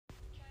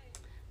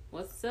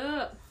What's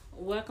up?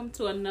 Welcome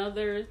to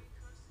another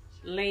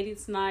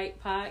Ladies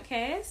Night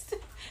podcast.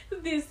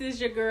 This is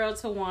your girl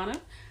Tawana.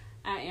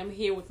 I am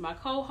here with my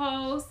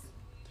co-host.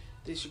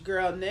 This your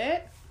girl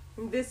Net.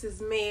 This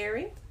is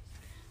Mary.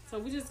 So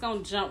we're just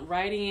gonna jump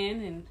right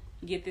in and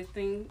get this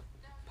thing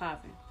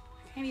popping.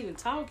 Can't even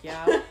talk,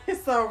 y'all.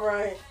 It's all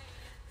right.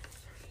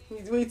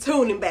 We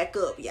tuning back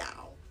up,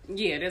 y'all.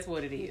 Yeah, that's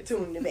what it is.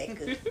 Tuning back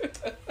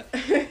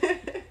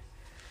up.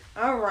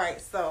 All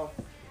right, so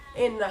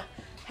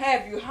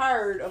have you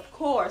heard? Of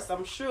course,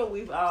 I'm sure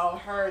we've all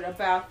heard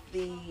about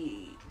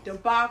the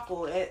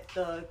debacle at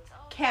the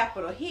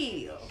Capitol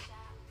Hill.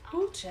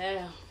 Ooh,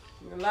 child.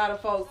 A lot of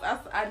folks,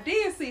 I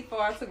did see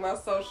before I took my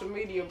social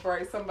media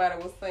break,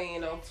 somebody was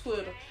saying on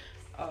Twitter,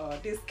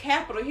 this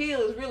Capitol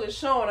Hill is really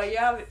showing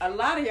a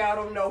lot of y'all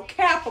don't know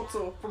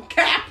Capital from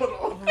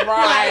Capital.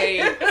 Right.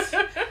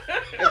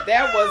 If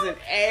that wasn't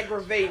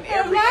aggravating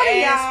every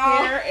ass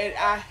hair and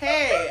I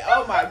had,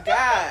 oh my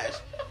gosh.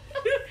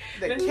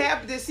 The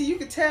Capitol, see, you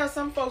could tell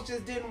some folks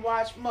just didn't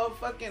watch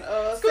motherfucking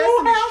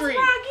Sesame Street.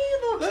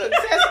 Look,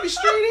 Sesame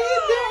Street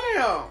is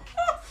down.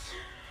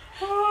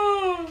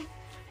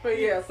 But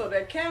yeah, so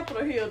that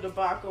Capitol Hill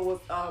debacle was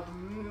a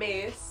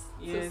mess,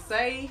 to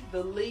say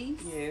the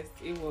least. Yes,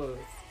 it was.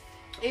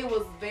 It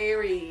was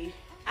very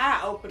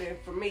eye-opening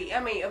for me. I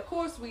mean, of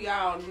course, we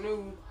all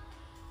knew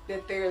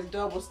that there's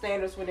double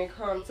standards when it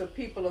comes to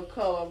people of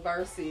color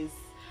versus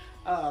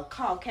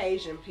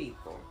Caucasian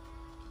people.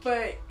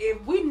 But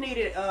if we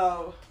needed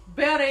a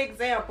better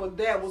example,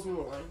 that was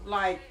one.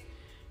 Like,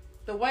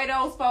 the way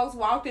those folks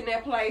walked in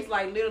that place,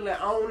 like literally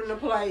owning the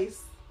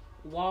place.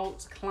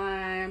 Walked,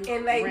 climbed,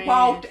 and they ran.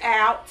 Walked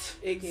out,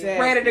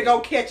 exactly, ready to go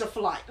catch a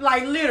flight.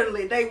 Like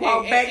literally, they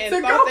walked back and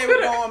to thought go they to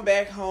were going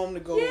back home to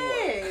go to work.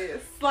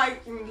 Yes,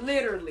 like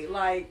literally,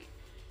 like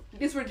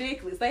it's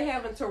ridiculous. They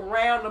having to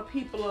round the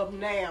people up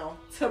now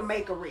to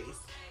make a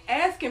arrest,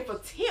 asking for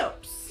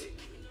tips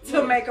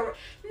to make a.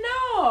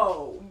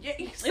 No,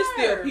 it's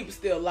still people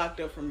still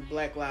locked up from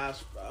Black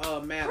Lives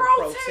Matter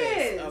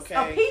protests. Okay,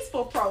 a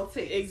peaceful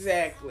protest.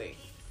 Exactly.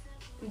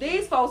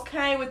 These folks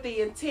came with the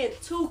intent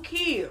to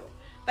kill.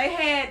 They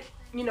had,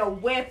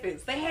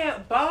 weapons. They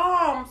had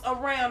bombs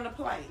around the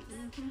place.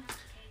 Mm-hmm.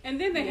 And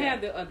then they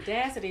had the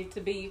audacity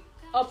to be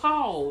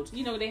appalled.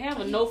 They have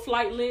a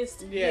no-flight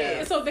list. Yeah.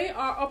 And so they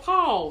are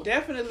appalled.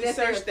 Definitely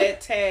search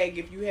that tag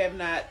if you have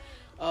not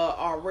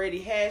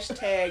already.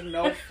 Hashtag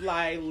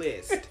no-fly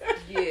list.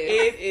 Yeah.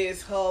 It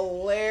is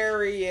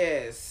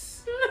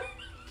hilarious.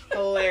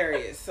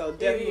 Hilarious. So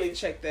definitely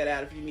check that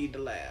out if you need to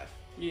laugh.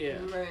 Yeah.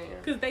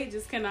 Because they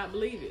just cannot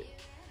believe it.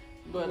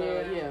 But,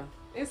 yeah.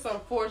 It's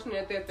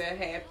unfortunate that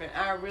happened.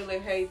 I really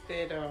hate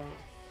that.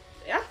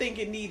 I think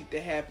it needed to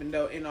happen,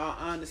 though, in all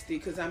honesty.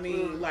 Because, I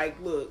mean,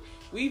 look,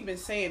 we've been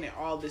saying it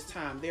all this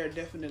time. There are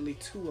definitely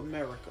two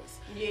Americas.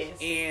 Yes.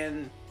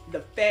 And the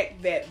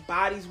fact that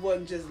bodies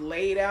wasn't just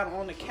laid out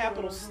on the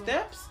Capitol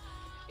steps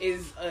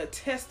is a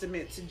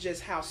testament to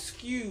just how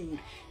skewed.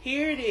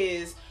 Here it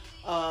is,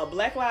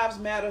 Black Lives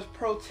Matter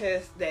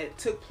protest that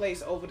took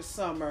place over the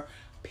summer.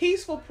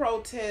 Peaceful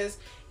protest.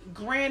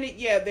 Granted,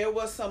 there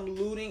was some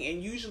looting,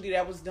 and usually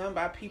that was done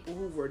by people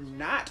who were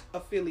not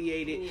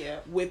affiliated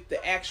with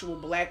the actual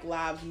Black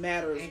Lives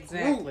Matter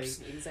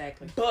groups.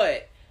 Exactly.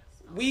 But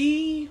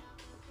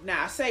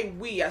I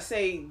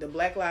say the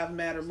Black Lives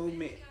Matter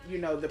movement,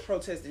 the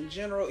protest in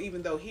general,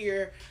 even though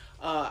here,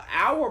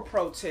 our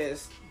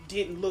protest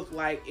didn't look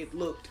like it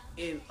looked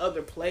in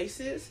other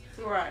places.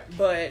 Right.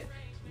 But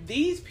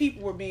these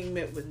people were being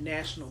met with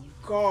National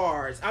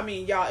Guards. I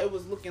mean, y'all, it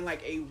was looking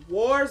like a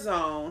war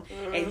zone.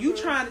 And you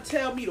trying to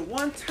tell me the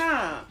one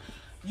time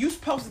you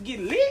supposed to get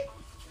lit?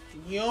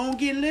 You don't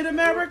get lit,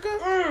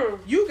 America?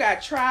 You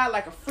got tried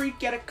like a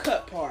freak at a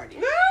cut party.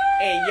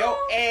 And your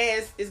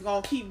ass is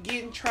going to keep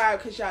getting tried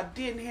because y'all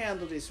didn't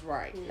handle this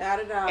right. Not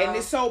at all. And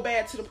it's so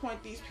bad to the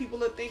point these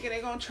people are thinking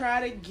they're going to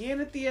try it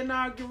again at the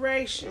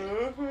inauguration.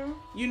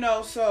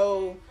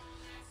 So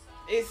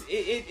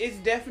it's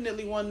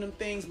definitely one of them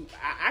things.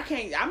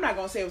 I'm not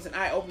gonna say it was an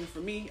eye opener for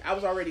me. I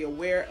was already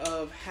aware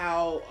of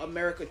how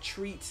America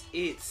treats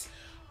its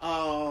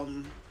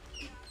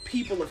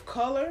people of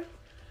color,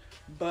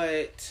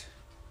 but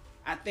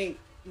I think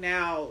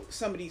now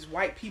some of these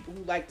white people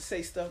who like to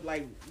say stuff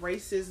like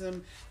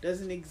racism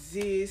doesn't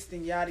exist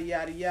and yada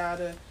yada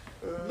yada.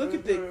 Look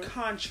at the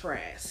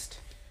contrast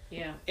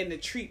in the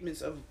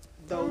treatments of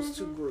those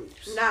two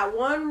groups. Not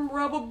one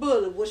rubber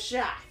bullet was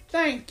shot.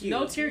 Thank you.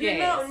 No tear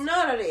gas.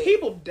 None of that.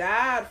 People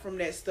died from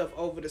that stuff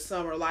over the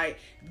summer, like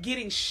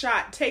getting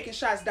shot, taking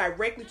shots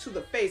directly to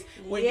the face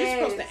when you're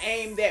supposed to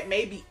aim that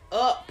maybe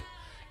up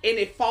and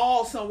it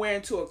falls somewhere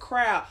into a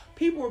crowd.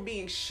 People were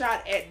being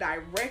shot at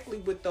directly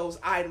with those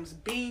items,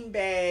 bean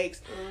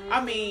bags.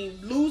 I mean,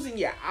 losing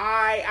your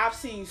eye. I've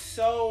seen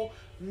so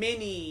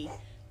many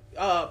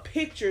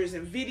pictures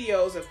and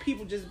videos of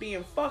people just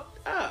being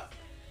fucked up.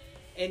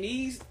 And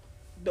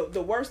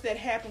the worst that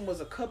happened was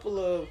a couple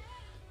of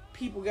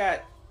people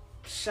got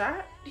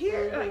shot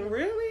here. Like,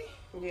 really?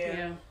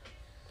 Yeah.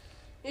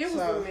 It was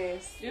a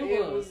mess. It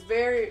was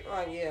very,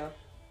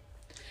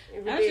 It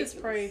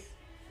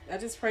I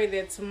just pray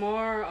that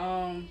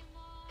tomorrow,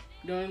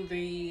 during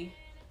the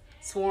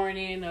sworn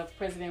in of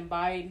President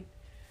Biden,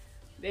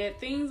 that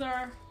things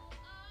are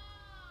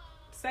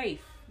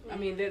safe. I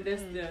mean,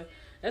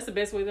 that's the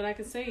best way that I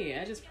can say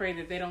it. I just pray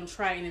that they don't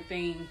try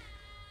anything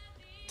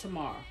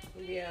tomorrow.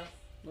 Yeah.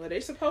 Well,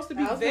 they're supposed to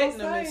be vetting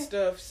them and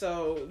stuff,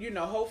 so, you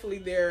know, hopefully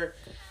they're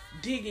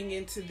digging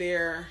into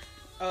their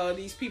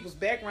these people's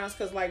backgrounds,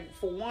 because, like,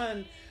 for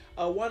one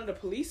of the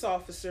police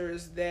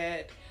officers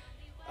that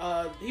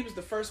he was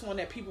the first one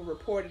that people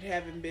reported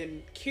having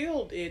been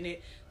killed in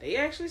it, they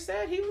actually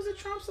said he was a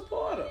Trump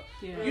supporter.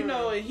 Yeah. You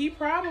know, and he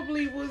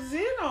probably was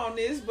in on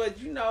this, but,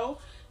 you know,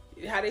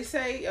 how they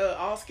say,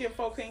 all skin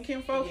folk ain't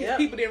kin folk. His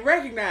people didn't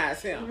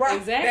recognize him. Right.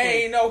 Exactly.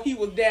 They ain't know he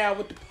was down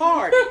with the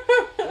party.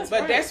 But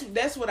right.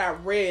 that's what I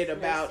read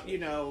about, you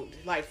know,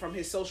 like from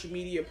his social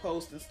media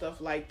posts and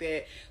stuff like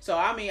that. So,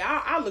 I mean,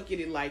 I look at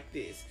it like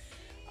this.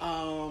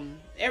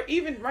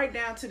 Even right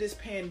down to this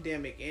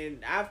pandemic,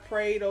 and I've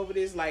prayed over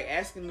this, like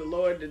asking the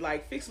Lord to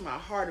like fix my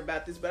heart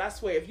about this, but I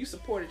swear if you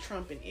supported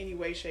Trump in any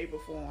way, shape, or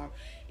form,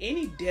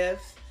 any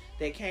deaths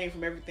that came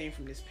from everything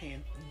from this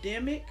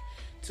pandemic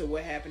to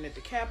what happened at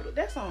the Capitol,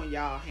 that's on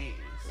y'all hands.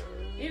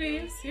 It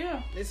is,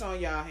 yeah. It's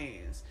on y'all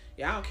hands.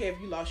 Yeah, I don't care if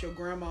you lost your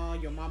grandma,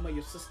 your mama,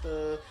 your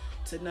sister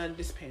to none of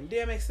this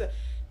pandemic stuff.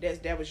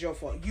 That was your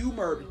fault. You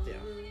murdered them.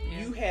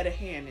 Yeah. You had a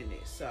hand in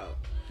this. So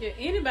yeah,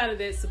 anybody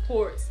that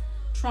supports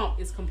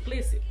Trump is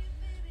complicit.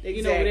 Exactly.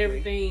 You know, with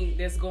everything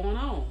that's going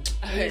on.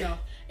 You know.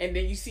 And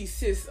then you see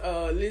sis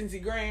Lindsey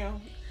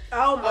Graham.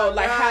 Oh my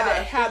like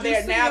God. how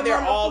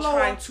they're all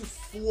trying to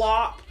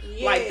flop,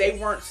 yes. like they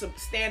weren't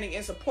standing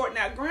in support.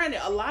 Now, granted,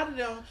 a lot of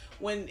them,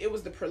 when it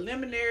was the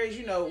preliminaries,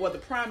 you know, the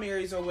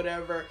primaries or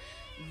whatever,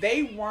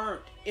 they weren't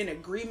in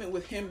agreement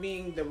with him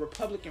being the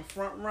Republican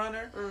front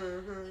runner.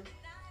 Mm-hmm.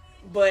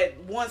 But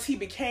once he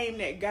became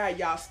that guy,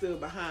 y'all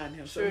stood behind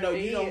him. So no,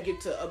 you don't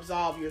get to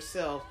absolve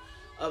yourself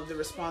of the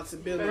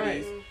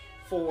responsibilities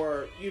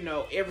for, you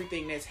know,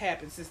 everything that's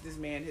happened since this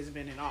man has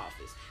been in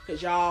office.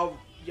 Because y'all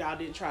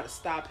didn't try to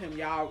stop him.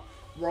 Y'all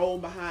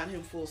rolled behind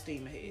him full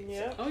steam ahead.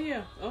 Yeah. Oh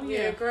yeah.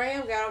 Yeah,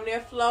 Graham got on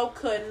that floor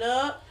cutting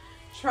up,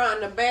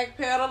 trying to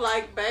backpedal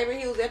like baby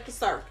he was at the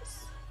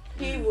circus.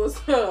 He was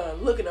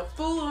looking a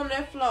fool on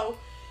that floor.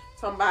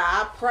 Talking about,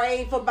 I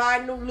prayed for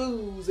Biden to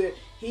lose and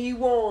he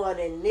won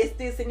and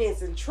this and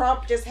this and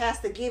Trump just has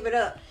to give it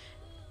up.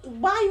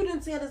 Why you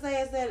didn't tell his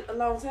ass that a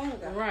long time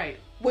ago? Right.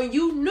 When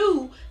you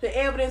knew the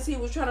evidence he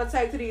was trying to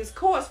take to these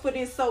courts for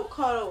this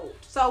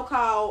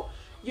so-called,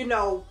 you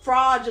know,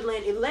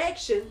 fraudulent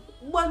election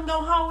wasn't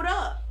going to hold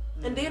up.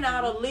 Mm-hmm. And then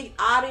all the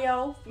leaked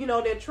audio, you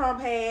know, that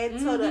Trump had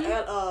to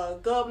the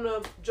governor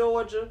of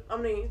Georgia. I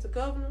mean, it's a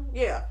governor?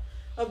 Yeah.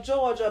 Of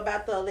Georgia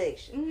about the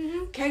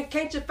election. Mm-hmm.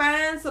 Can't you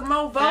find some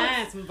more votes?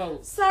 Find some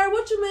votes. Sir,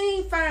 what you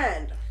mean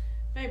find?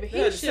 Maybe he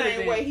the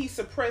same way he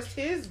suppressed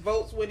his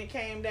votes when it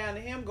came down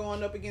to him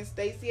going up against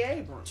Stacey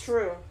Abrams.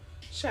 True.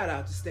 Shout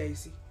out to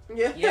Stacey.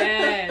 Yeah.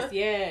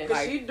 Yes.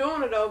 Like, she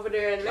doing it over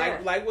there now.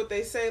 Like what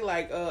they say,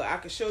 like, I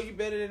can show you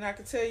better than I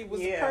can tell you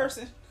was a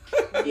person.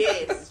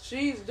 Yes,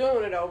 she's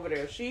doing it over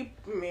there. She's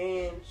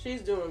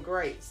doing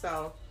great.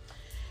 So,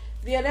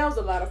 yeah, that was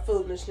a lot of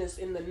foolishness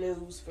in the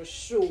news for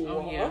sure.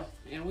 Oh, yeah.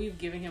 And we've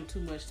given him too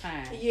much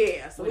time.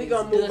 Yeah, so we're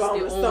going to move on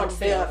to something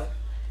better.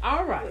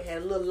 All right. We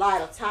had a little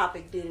lighter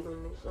topic, didn't we?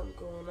 Something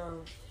going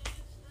on.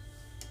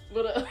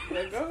 But,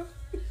 there go.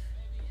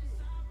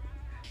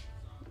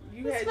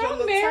 You had your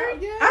little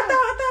topic. Yeah. I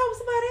thought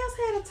somebody else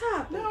had a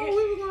topic. No, we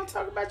were going to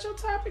talk about your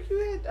topic. You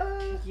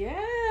had,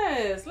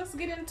 Yes, let's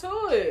get into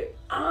it.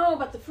 Oh,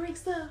 about the freak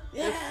stuff?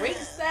 Yeah. The freak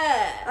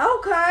stuff.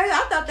 Okay,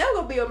 I thought that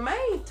was going to be a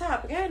main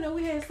topic. I didn't know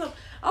we had some.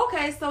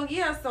 Okay, so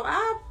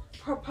I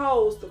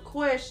proposed the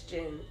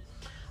question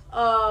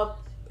of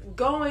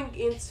going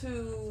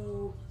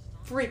into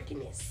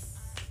freakiness.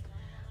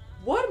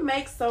 What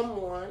makes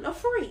someone a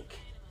freak?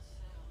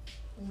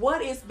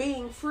 What is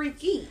being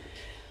freaky?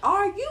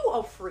 Are you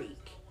a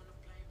freak?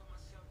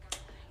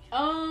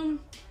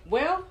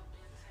 Well,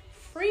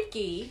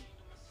 freakiness,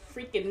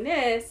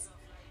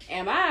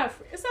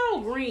 it's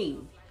all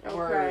green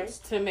words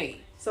to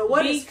me. So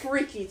what is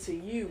freaky to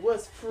you?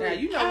 What's freak? Now,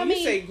 you know,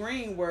 you say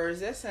green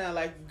words, that sound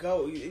like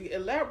go.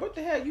 What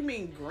the hell you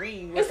mean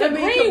green? It's a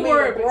green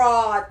word.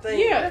 Broad thing.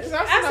 Yeah, I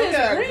said it's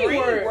a green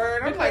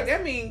word. I'm like,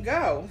 that mean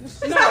go. No.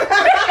 It's a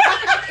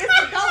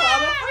go.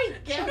 I'm a freak.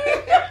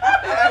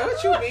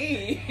 What you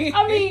mean?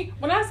 I mean,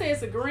 when I say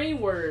it's a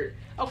green word,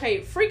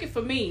 okay, freaky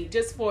for me,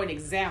 just for an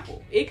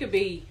example, it could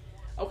be,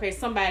 okay,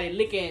 somebody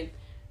licking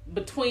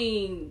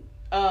between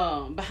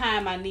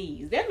behind my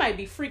knees. That might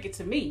be freaky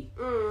to me.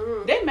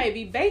 Mm-hmm. That may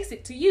be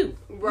basic to you.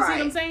 You see what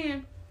I'm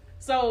saying?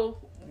 So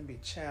it'd be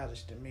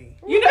childish to me.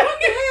 You know what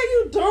the hell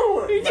you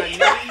doing? My knees.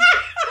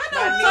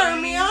 Don't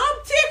turn me on.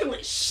 I'm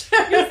ticklish.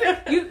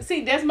 You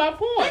see, that's my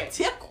point.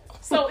 Tickle.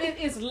 So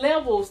it's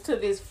levels to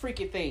this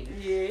freaky thing.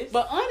 Yes.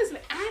 But honestly,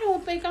 I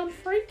don't think I'm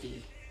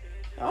freaky.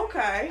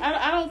 Okay.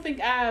 I don't think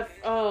I've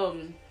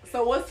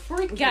So what's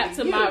freaky? got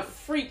to my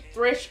freak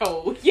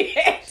threshold.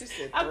 Yeah. She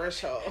said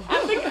threshold.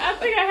 I think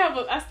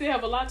I still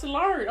have a lot to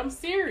learn. I'm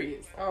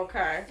serious.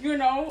 Okay. You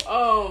know,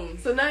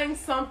 So name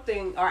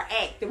something or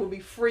act that would be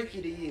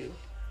freaky to you.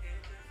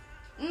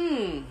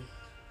 I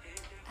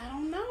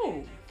don't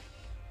know.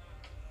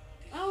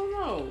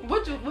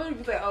 What do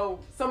you say? Oh,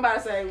 somebody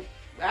say,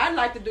 I'd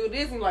like to do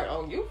this, and you're like,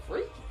 oh, you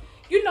freaky.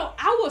 You know,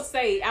 I would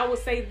say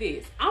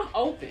this. I'm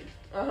open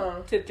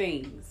Uh-huh. to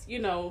things. You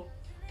know,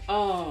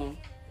 narrow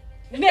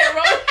her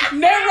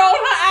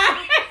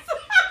eyes.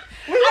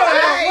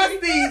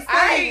 What's these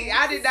things?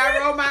 I did not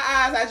roll my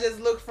eyes. I just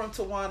looked from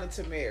Tawana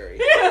to Mary.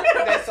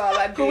 That's all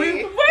I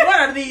did. What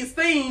are these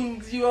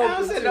things you open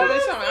I'm saying, to? no,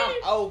 that's something I'm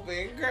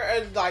open.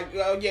 Girl, like,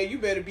 oh yeah, you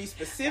better be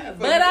specific. For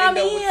But I'm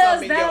with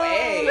something in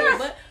your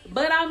is ass.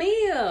 but I'm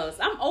is.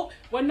 I'm open.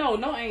 Well,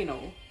 no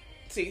anal.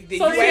 See, then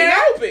So you ain't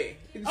yeah. open.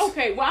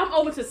 Okay, well, I'm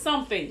open to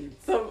some things.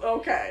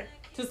 Okay.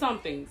 To some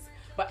things,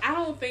 but I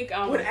don't think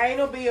Would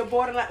anal be a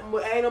borderline?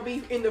 Would anal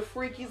be in the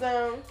freaky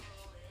zone?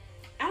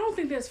 I don't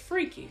think that's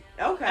freaky.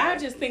 Okay. I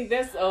just think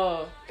that's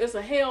it's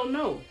a hell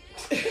no.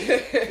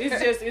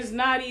 It's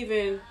not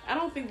even. I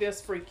don't think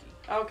that's freaky.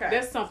 Okay.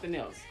 That's something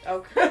else.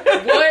 Okay.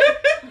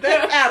 What?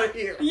 That's out of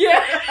here.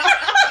 Yeah.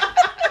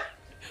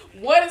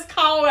 What it's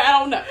called, I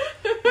don't know.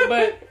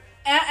 But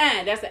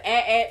that's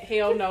an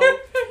hell no.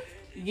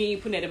 You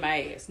ain't putting that in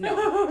my ass.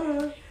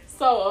 No.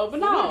 So, but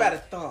no. What about a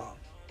thumb?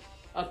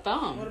 A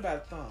thumb? What about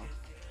a thumb?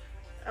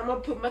 I'm gonna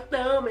put my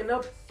thumb in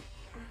up.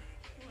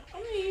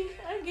 I mean,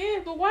 I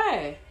guess, but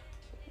why?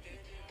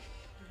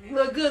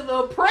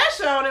 Little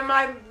pressure on it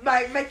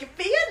might make it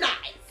feel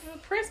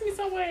nice. Press me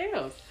somewhere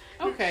else.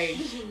 Okay.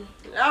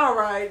 All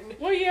right.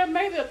 Well, yeah,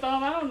 maybe a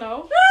thumb. I don't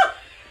know.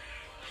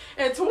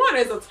 And Tawana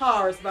is a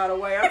Taurus, by the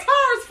way. A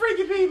Taurus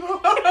freaky people.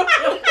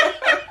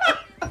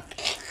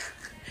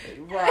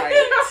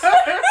 Right.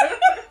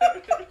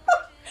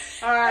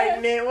 All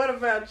right, Ned, what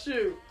about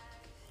you?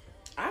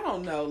 I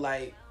don't know,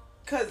 like,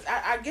 cause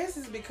I guess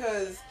it's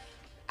because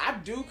I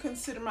do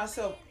consider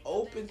myself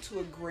open to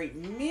a great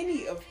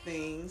many of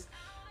things,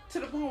 to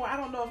the point where I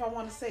don't know if I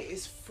want to say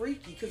it's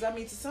freaky. Cause I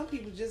mean, to some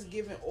people, just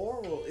giving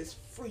oral is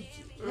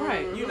freaky,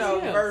 Right. you know,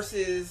 Yeah.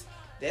 versus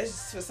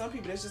that's for some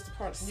people that's just a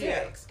part of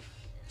sex. Yeah.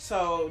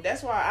 So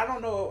that's why I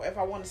don't know if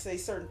I want to say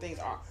certain things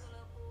are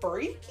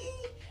freaky,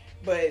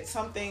 but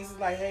some things is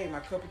like, hey,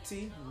 my cup of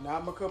tea,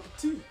 not my cup of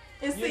tea.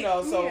 You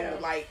know, so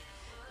like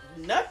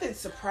nothing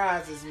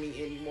surprises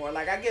me anymore.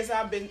 Like, I guess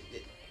I don't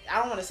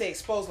want to say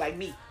exposed like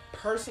me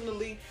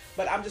personally,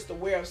 but I'm just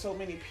aware of so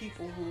many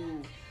people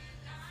who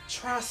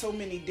try so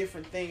many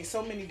different things,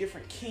 so many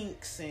different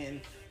kinks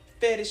and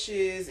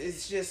fetishes.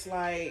 It's just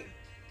like,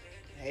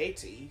 hey,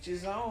 to each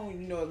his own.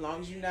 You know, as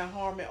long as you're not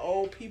harming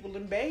old people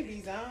and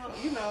babies, I don't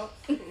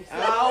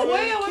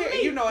really care.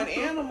 You know, and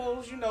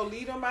animals, you know,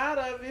 leave them out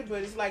of it.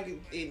 But it's like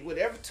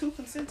whatever two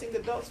consenting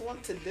adults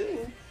want to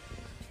do.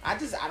 I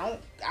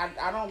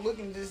don't look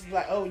and just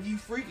like, oh, you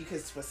freaky,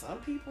 because for some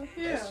people,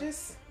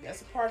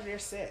 that's a part of their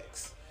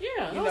sex.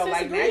 Yeah, you know,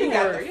 like now you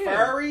got the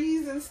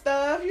furries and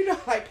stuff. You know,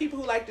 like people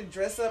who like to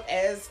dress up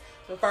as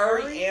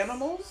furry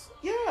animals.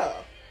 Yeah.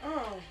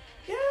 Oh.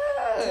 Yeah.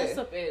 Dress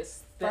up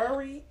as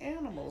furry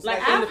animals. Like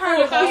I've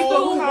heard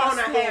people who want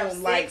to have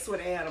like sex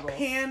with animals.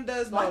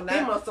 Pandas. Like no,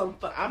 them not. are some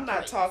fucking I'm not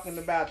freaks. talking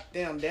about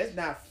them. That's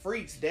not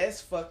freaks.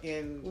 That's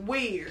fucking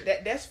weird.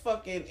 That's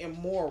fucking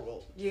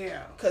immoral.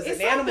 Yeah. Because an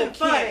it's animal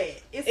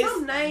can't. It's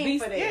some name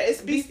for that. Yeah,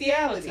 it's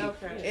bestiality.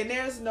 Okay. And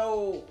there's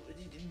no.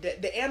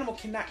 The animal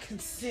cannot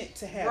consent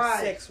to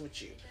have sex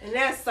with you. And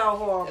that's so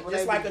horrible.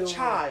 Just like a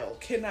child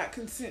cannot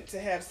consent to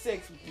have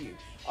sex with you.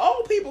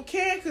 Old people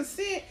can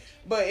consent,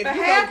 but if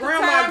you know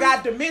grandma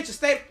got dementia,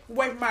 stay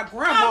away from my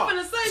grandma. I'm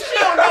finna say she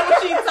don't know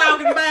what she's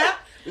talking about.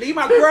 Leave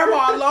my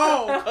grandma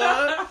alone,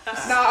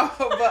 cuz. No,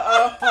 but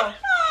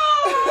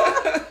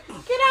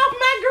get off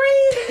my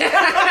green.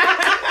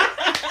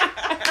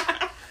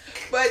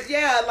 But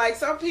yeah, like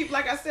some people,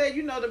 like I said,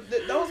 you know,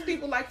 those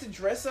people like to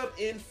dress up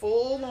in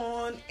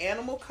full-on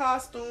animal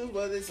costumes,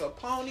 whether it's a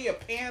pony, a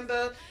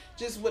panda,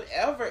 just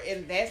whatever,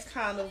 and that's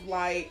kind of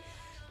like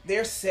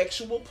their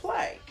sexual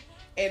play.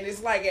 And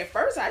it's like, at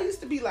first I used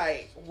to be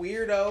like,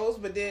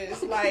 weirdos, but then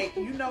it's like,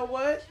 you know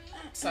what?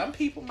 Some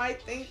people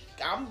might think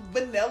I'm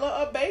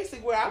vanilla or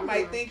basic, where I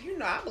might think, you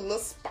know, I'm a little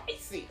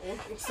spicy.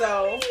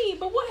 So,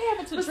 but what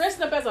happened to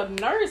dressing up as a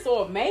nurse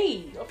or a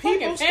maid? A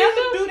people still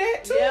do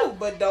that too,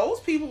 but those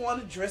people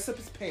want to dress up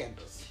as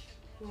pandas.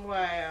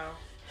 Wow.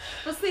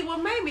 But see,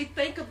 what made me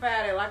think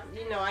about it, like,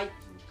 you know, I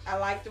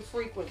like to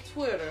frequent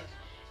Twitter.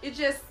 It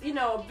just, you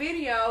know,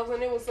 videos,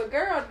 and it was a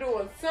girl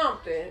doing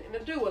something, and the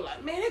dude was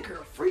like, man, that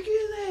girl freaky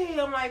as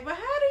hell. I'm like, but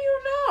how do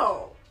you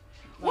know?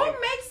 Like,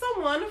 what makes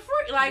someone a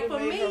freak? Like, what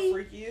for made me, her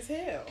freaky as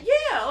hell?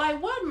 Yeah,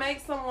 like, what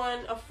makes someone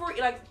a freak?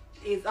 Like,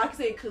 it's like I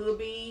said, it could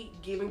be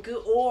giving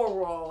good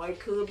oral, it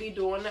could be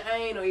doing the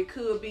anal, it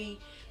could be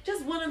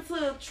just willing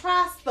to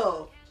try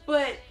stuff.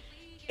 But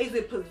is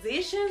it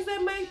positions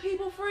that make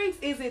people freaks?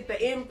 Is it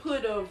the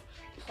input of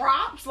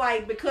props?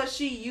 Like, because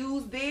she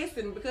used this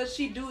and because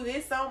she do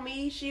this on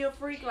me, she a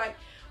freak? Like,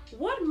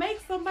 what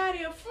makes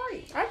somebody a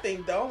freak? I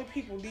think the only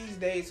people these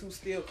days who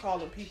still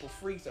calling people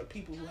freaks are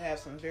people who have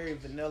some very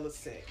vanilla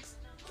sex.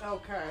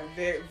 Okay.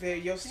 Very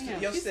your Damn,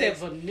 she sex said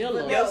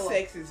vanilla. Your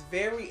sex is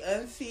very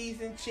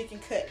unseasoned chicken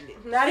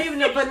cutlet. Not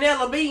even a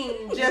vanilla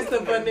bean, just a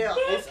vanilla.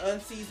 It's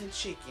unseasoned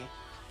chicken.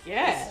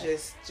 Yeah.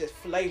 It's just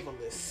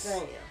flavorless.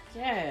 Damn.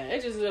 Yeah,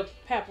 it's just a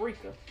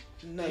paprika.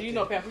 Nothing. You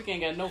know paprika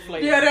ain't got no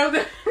flavor. Yeah, No,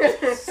 you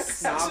can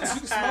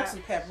smoke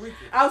some paprika.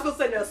 I was gonna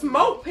say the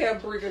smoked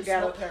paprika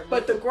got Smoked it, paprika.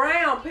 but the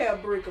ground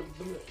paprika,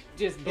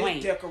 Just blank.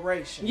 It's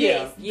decoration.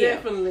 yes, Yeah.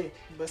 definitely.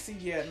 But see,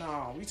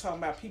 no, we talking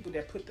about people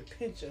that put the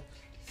pinch of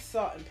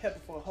salt and pepper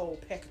for a whole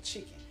pack of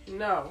chicken.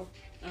 No.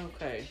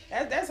 Okay.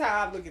 That's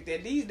how I look at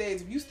that. These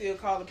days, if you still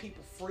calling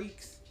people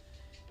freaks,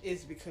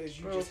 it's because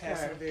you just have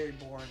Okay. some very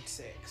boring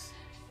sex.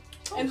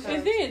 And Okay.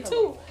 then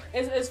too,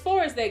 as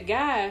far as that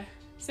guy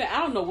said, I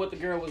don't know what the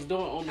girl was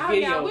doing on the Oh,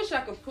 video. yeah, I wish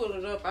I could pull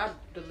it up. I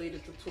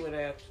deleted the Twitter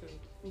app too.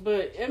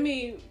 But I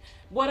mean,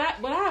 what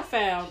I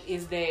found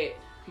is that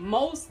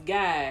most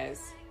guys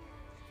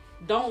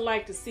don't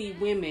like to see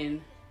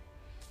women,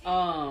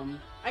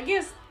 I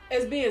guess,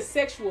 as being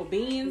sexual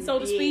beings, so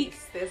to speak.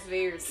 Yes, that's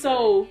very true.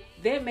 So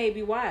that may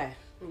be why,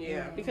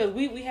 yeah. because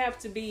we have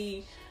to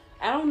be.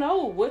 I don't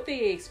know what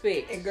they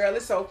expect. And girl,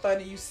 it's so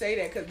funny you say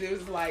that because it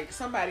was like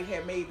somebody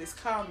had made this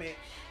comment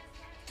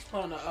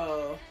on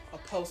a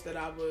post that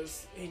I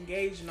was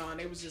engaging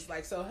on. It was just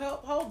like, so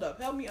hold up,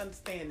 help me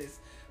understand this,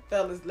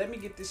 fellas. Let me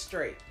get this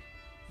straight.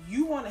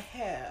 You want to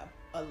have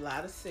a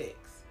lot of sex.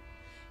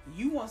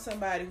 You want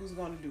somebody who's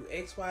going to do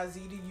XYZ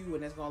to you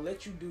and that's going to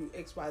let you do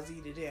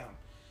XYZ to them.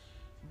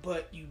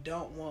 But you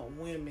don't want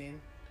women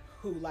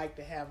who like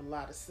to have a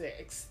lot of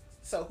sex.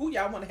 So who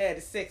y'all want to have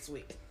the sex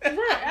with?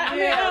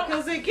 Yeah,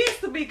 because it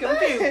gets to be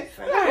confusing.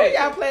 Who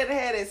y'all plan to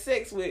have that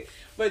sex with?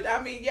 But I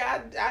mean,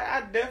 yeah,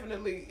 I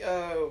definitely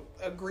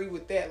agree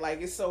with that.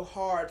 Like, it's so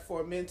hard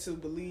for men to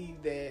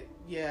believe that,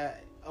 yeah,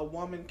 a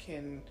woman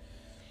can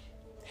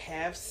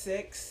have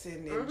sex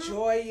and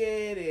enjoy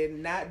it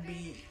and not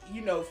be,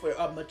 for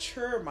a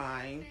mature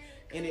mind,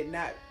 and it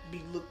not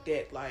be looked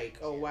at like,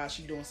 oh wow,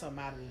 she doing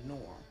something out of the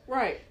norm.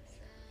 Right.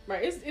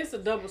 It's a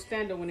double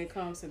standard when it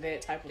comes to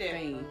that type of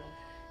Definitely. thing.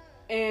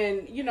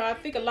 And, I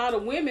think a lot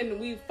of women,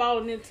 we've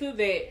fallen into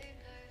that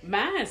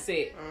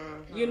mindset,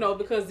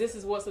 because this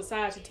is what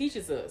society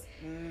teaches us.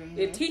 Mm-hmm.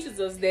 It teaches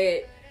us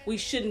that we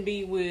shouldn't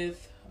be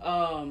with,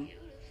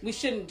 we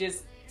shouldn't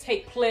just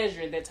take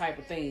pleasure in that type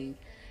of thing.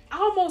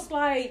 Almost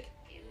like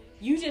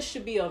you just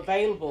should be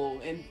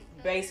available and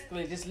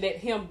basically just let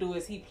him do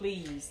as he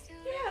pleased.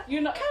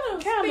 Yeah.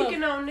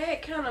 Speaking on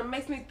that, kind of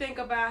makes me think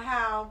about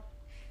how,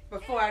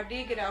 before I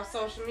did get off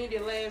social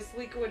media last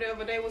week or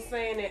whatever, they were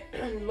saying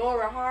that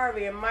Laura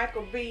Harvey and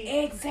Michael B.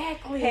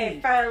 Exactly. had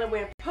finally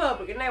went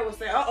public, and they were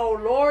saying, "Uh-oh,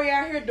 Lori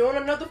out here doing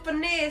another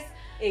finesse."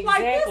 Exactly.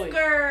 Like, this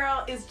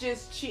girl is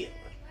just chill.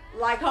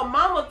 Like, her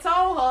mama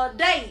told her,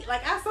 date.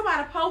 Like,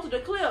 somebody posted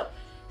a clip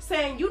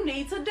saying, you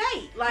need to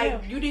date.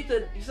 Like, you need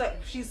to,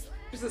 she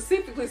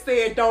specifically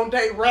said, don't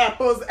date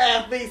rappers,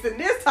 athletes, and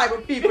this type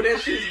of people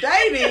that she's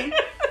dating.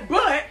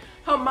 But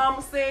her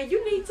mama said,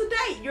 you need to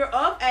date. You're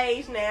of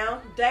age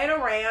now. Date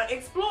around,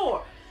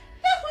 explore.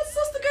 That's what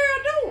sister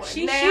girl doing.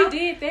 She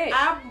did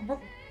that.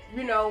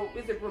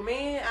 Is it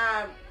Ramin?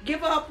 I give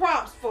her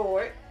props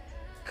for it.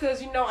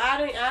 Because,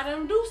 I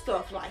didn't do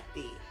stuff like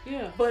that.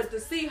 Yeah. But to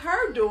see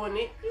her doing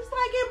it, it's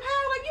like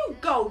empowered. Like, you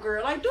go,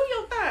 girl. Like, do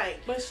your thing.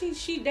 But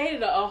she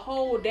dated a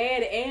whole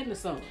daddy and the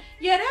son.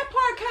 Yeah, that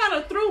part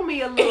kind of threw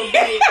me a little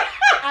bit.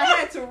 I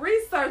had to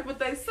research, but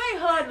they say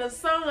her and the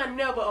son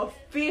never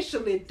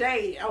officially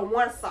dated on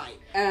one site.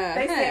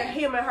 They said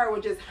him and her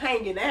were just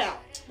hanging out.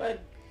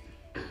 But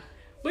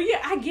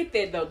yeah, I get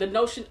that though. The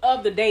notion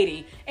of the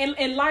dating.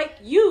 And like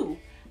you,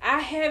 I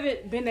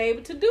haven't been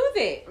able to do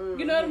that. Mm-hmm.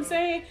 You know what I'm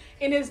saying?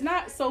 And it's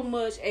not so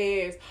much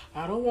as,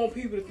 I don't want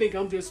people to think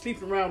I'm just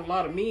sleeping around with a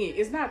lot of men.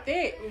 It's not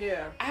that.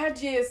 Yeah. I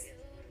just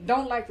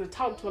don't like to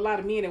talk to a lot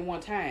of men at one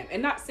time.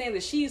 And not saying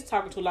that she's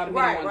talking to a lot of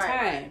men at one time.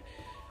 Right.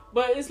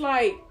 But it's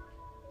like,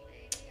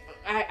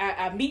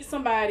 I meet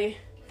somebody,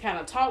 kind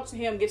of talk to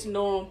him, get to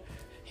know him.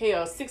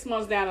 Hell, 6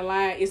 months down the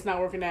line, it's not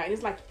working out. And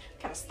it's like,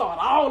 kind of start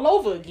all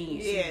over again.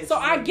 Yeah. So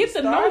I get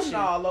the notion.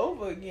 all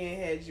over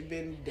again had you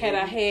been had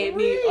I had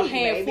me a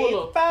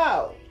handful of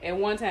 5 at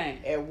one time.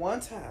 At one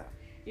time.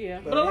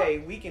 Yeah. But hey,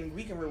 we can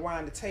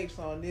rewind the tapes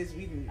on this.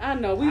 I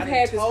know we've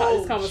had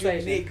this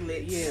conversation.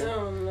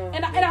 Yeah.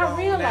 And I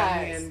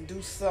realized and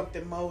do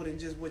something more than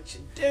just what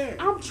you're doing.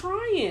 I'm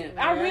trying.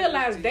 I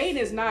realize dating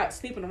is not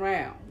sleeping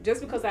around. Just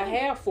because I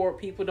have 4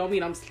 people don't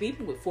mean I'm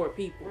sleeping with 4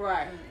 people.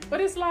 Right.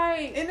 But it's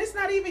like, and it's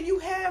not even you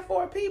have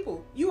 4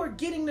 people. You are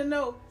getting to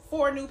know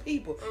 4 new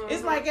people. Mm-hmm.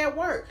 It's like at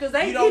work because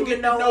they don't get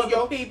to know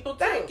your people.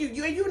 Thank you.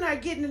 You're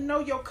not getting to know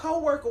your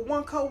coworker,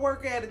 one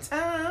coworker at a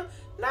time.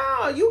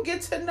 No, you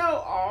get to know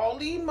all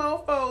these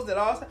mofos that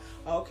all.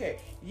 Okay,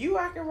 you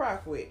I can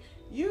rock with.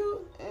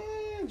 You,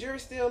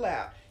 jury's still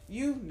out.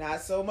 You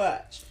not so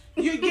much.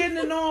 You're getting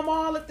to know them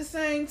all at the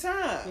same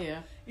time.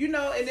 Yeah.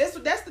 And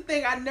that's the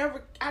thing.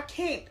 I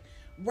can't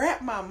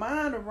wrap my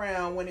mind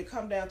around when it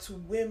come down to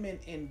women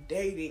and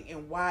dating,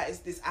 and why it's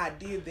this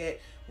idea that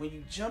when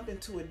you jump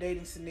into a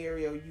dating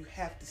scenario, you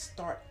have to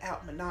start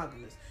out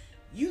monogamous.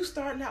 You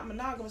starting out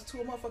monogamous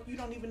to a motherfucker you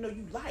don't even know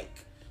you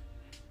like.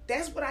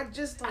 That's what I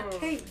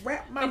can't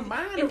wrap my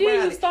mind around.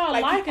 Then you start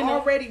like liking you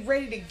already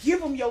ready to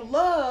give them your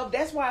love.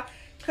 That's why.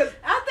 Cause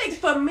I think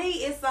for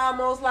me, it's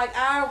almost like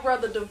I'd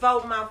rather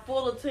devote my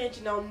full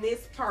attention on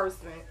this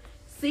person,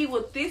 see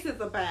what this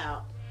is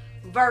about,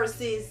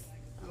 versus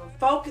I'm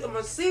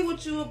gonna see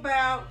what you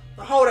about.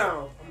 But hold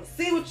on, I'm gonna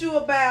see what you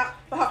about.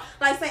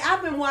 Like say,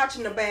 I've been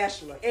watching The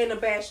Bachelor and The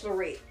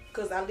Bachelorette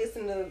because I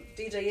listen to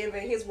DJ Envy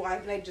and his wife,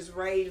 and they just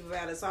rave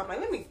about it. So I'm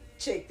like, let me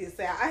check this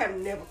out. I have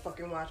never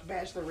fucking watched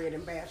Bachelorette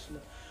and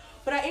Bachelor,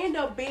 but I end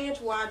up binge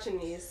watching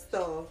this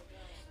stuff,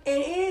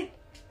 and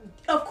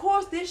of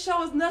course, this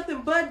show is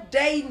nothing but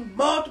dating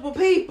multiple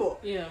people.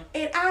 Yeah.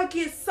 And I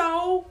get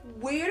so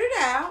weirded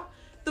out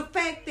the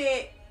fact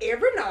that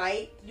every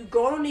night you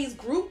go on these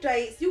group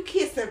dates, you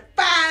kissing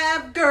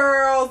 5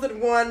 girls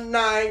in one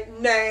night,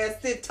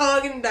 nasty,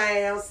 tonguing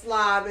down,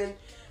 slobbing,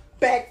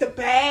 back to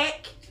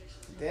back.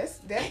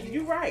 That's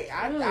you're right.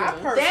 I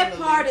personally, that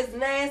part is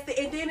nasty.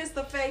 And then it's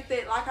the fact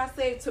that, like I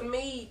said, to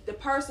me, the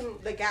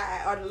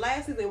guy, or the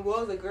last season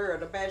was a girl,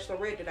 the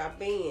Bachelorette that I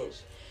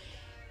binged.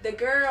 The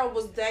girl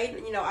was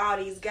dating, all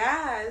these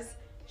guys.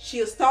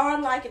 She'll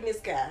start liking this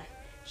guy.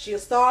 She'll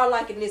start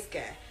liking this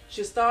guy.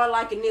 She'll start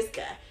liking this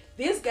guy.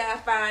 This guy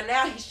find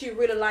out she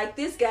really like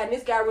this guy, and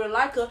this guy really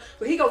like her,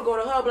 but he gonna go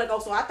to her and be like, oh,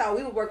 so I thought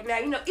we were working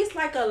out. It's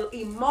like an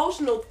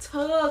emotional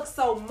tug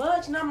so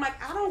much, and I'm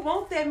like, I don't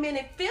want that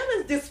many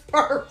feelings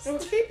dispersed. So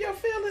keep your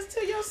feelings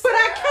to yourself. But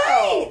I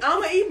can't.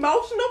 I'm an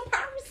emotional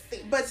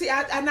person. But see,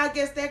 I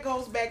guess that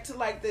goes back to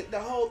like the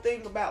whole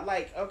thing about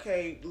like,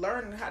 okay,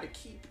 learning how to,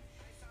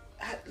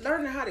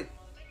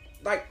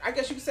 like, I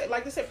guess you could say,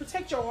 like they said,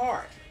 protect your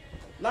heart.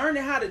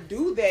 Learning how to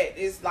do that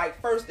is like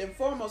first and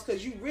foremost,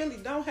 because you really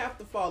don't have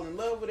to fall in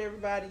love with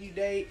everybody you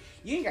date.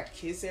 You ain't got to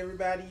kiss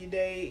everybody you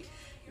date,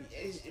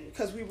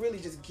 because we really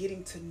just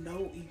getting to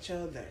know each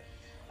other.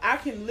 I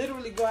can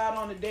literally go out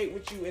on a date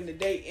with you and the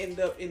date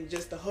end up in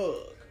just a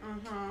hug.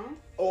 Mm-hmm.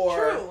 Or,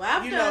 true,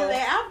 I've done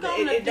that. I've gone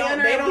to dinner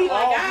they and don't be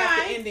all like,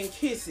 have to end in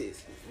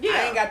kisses. Yeah.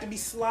 I ain't got to be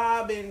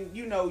slobbing,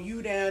 you down and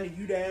you down and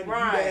you down,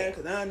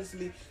 because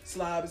honestly,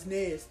 slob is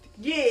nasty.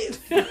 Yes.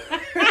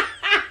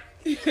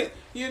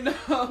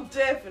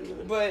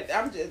 Definitely. But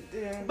I'm just,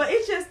 But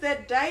it's just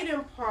that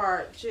dating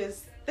part,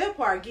 that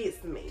part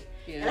gets me.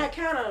 Yeah. And I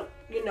kind of,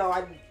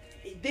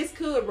 this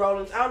could roll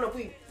into, I don't know if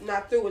we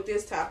not through with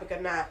this topic or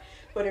not,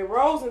 but it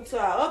rolls into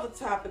our other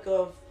topic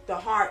of the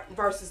heart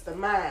versus the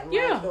mind.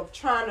 Yeah. Right? Of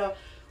trying to,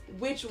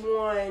 which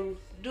one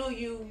do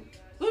you,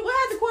 what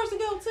had the question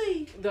go,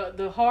 T?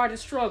 The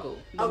hardest struggle.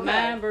 The Okay.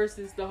 mind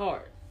versus the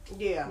heart.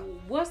 Yeah.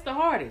 What's the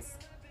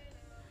hardest?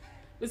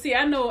 But see,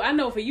 I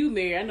know for you,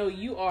 Mary, I know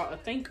you are a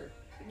thinker.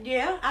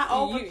 Yeah, I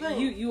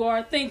overthink. You are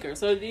a thinker.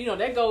 So,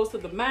 that goes to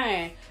the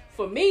mind.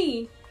 For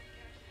me,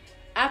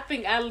 I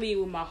think I lead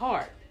with my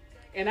heart.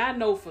 And I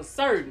know for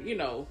certain,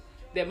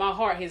 that my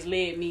heart has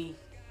led me,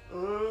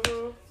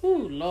 ooh,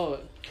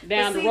 Lord,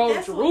 down the road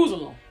to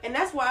Jerusalem. And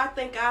that's why I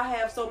think I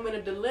have so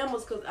many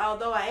dilemmas, because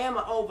although I am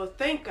an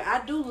overthinker,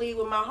 I do lead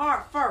with my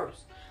heart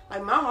first.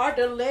 Like, my heart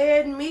done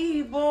led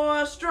me,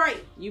 boy,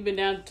 straight. You've been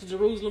down to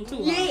Jerusalem too,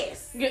 huh?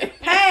 Yes.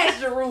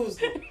 Past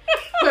Jerusalem.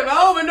 But I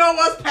don't even know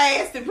what's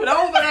past it, but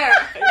over there.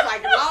 It's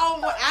like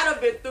long, I done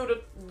been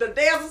through the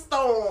desert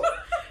storm.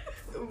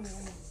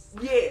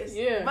 Yes.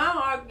 Yeah. My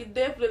heart can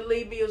definitely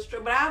lead me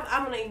astray. But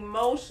I'm an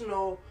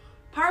emotional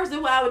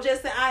person where I would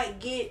just say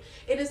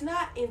it is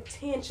not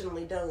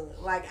intentionally done.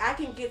 Like, I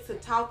can get to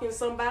talking to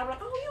somebody, I'm like,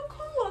 oh, you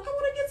cool. Like, I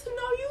want to get to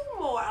know you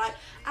more. Like,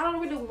 I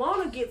don't really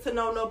want to get to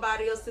know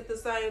nobody else at the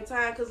same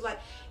time. Because, like,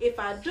 if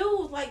I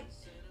do, like,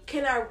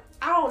 I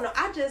don't know.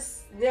 I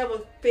just never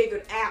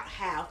figured out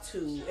how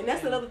to. And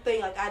that's another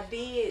thing. Like, I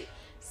did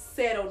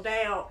settle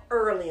down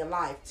early in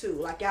life, too.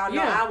 Like, y'all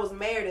know, I was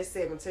married at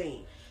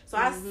 17. So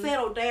I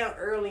settled down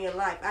early in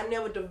life. I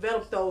never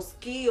developed those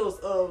skills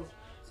of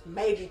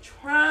maybe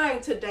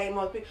trying to date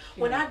most people.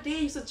 When I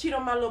did used to cheat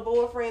on my little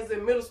boyfriends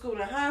in middle school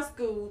and high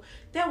school,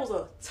 that was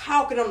a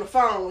talking on the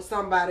phone with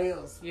somebody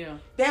else. Yeah.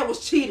 That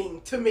was cheating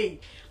to me.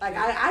 Like,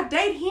 I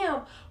date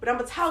him, but I'm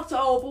going to talk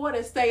to old boy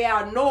and stay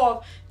out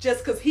north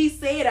just because he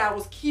said I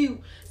was cute.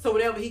 So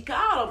whenever he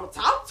called, I'm going to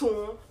talk to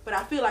him, but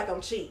I feel like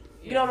I'm cheating.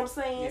 You know what I'm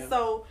saying? Yeah.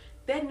 So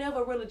that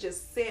never really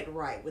just set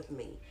right with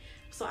me.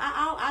 So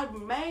I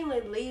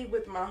mainly lead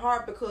with my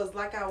heart because,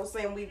 like I was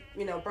saying, we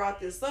brought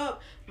this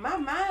up. My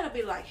mind will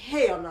be like,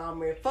 hell no,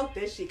 man, fuck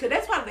that shit. Because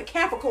that's why the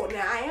Capricorn.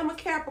 Now, I am a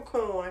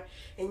Capricorn,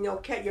 and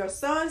your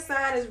sun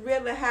sign is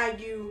really how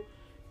you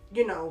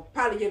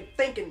probably you're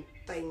thinking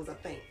things, I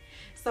think.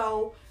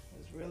 So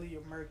it's really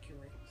your Mercury.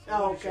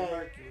 So okay. Your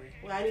Mercury.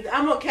 Well,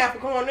 I'm a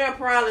Capricorn there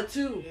probably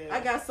too. Yeah. I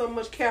got so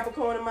much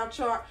Capricorn in my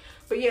chart.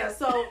 But yeah,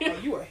 so oh,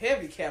 you a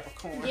heavy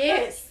Capricorn.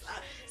 Yes.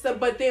 So,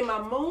 but then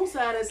my moon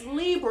sign is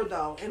Libra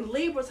though, and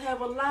Libras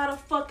have a lot of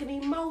fucking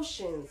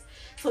emotions.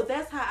 So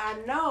that's how I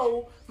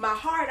know my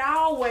heart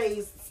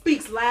always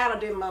speaks louder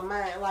than my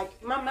mind.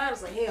 Like my mind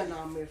is like, hell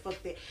no, man,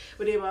 fuck that.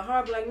 But then my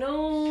heart be like,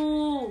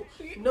 no,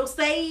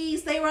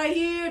 stay right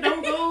here,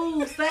 don't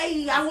go,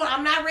 stay.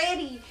 I'm not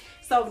ready.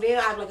 So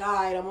then I'm like, all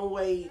right, I'm gonna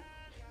wait.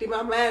 Then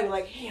my mind be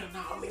like, hell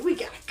no, man, we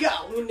gotta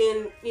go. And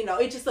then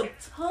it's just a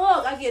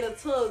tug. I get a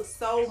tug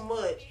so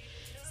much.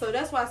 So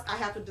that's why I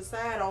have to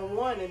decide on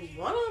one, and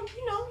one of them,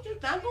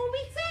 just not gonna be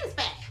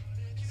satisfied.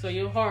 So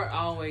your heart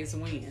always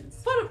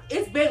wins. But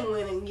it's been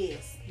winning,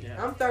 yes.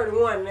 Yeah. I'm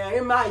 31 now.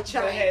 It might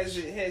change. But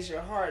has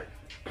your heart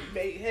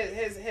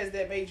has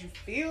that made you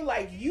feel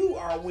like you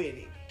are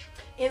winning?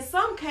 In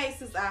some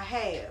cases, I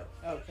have.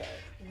 Okay.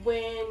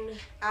 When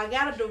I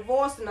got a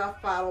divorce and I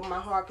followed my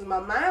heart, because my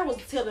mind was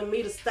telling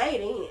me to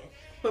stay in,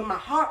 but my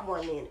heart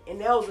wasn't in it.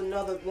 And that was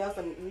another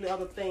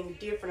thing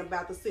different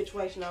about the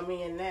situation I'm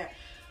in now.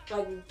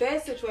 Like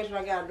that situation,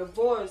 I got a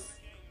divorce.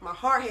 My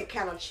heart had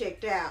kind of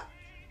checked out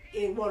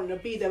and wanted to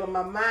be there, but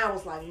my mind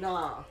was like,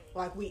 nah,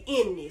 like we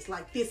in this,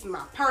 like this is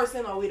my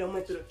person, or we done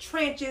went through the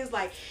trenches,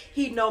 like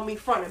he know me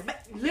front and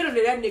back.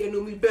 Literally, that nigga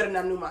knew me better than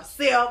I knew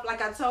myself.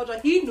 Like I told you,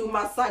 he knew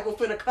my cycle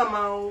finna come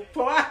on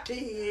before I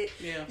did.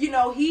 Yeah.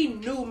 He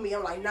knew me.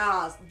 I'm like,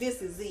 nah,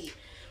 this is it.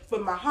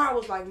 But my heart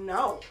was like,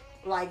 no,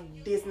 like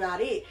this not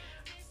it.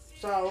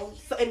 So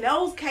in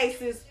those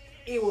cases,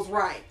 it was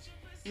right.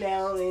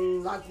 Now,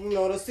 in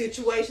the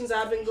situations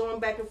I've been going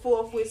back and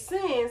forth with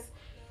since,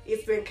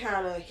 it's been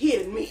kind of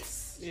hit and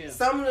miss. Yeah.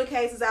 Some of the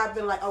cases I've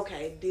been like,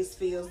 okay, this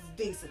feels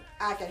decent.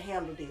 I can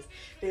handle this.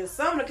 Then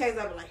some of the cases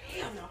I've been like,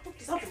 hell no, fuck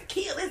this, I'm gonna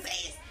kill his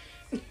ass.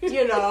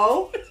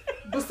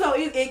 But so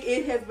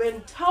it has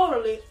been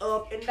totally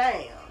up and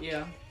down.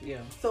 Yeah,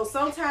 yeah. So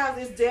sometimes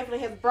it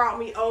definitely has brought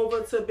me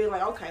over to be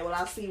like, okay, well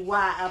I see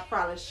why I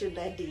probably shouldn't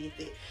have did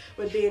that.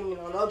 But then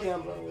on the other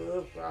hand, I'm like,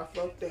 well, I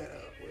fucked that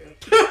up.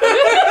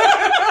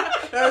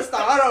 Let's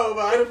start over.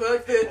 I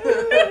fucked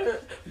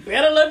it.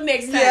 Better look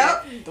next time.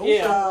 Yep.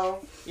 Yeah.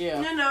 So,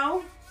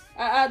 yeah.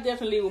 I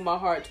definitely leave with my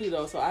heart too,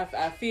 though. So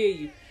I feel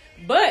you.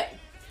 But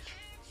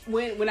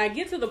when I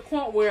get to the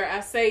point where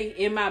I say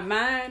in my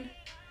mind,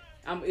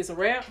 it's a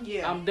wrap.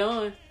 Yeah. I'm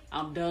done.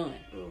 I'm done.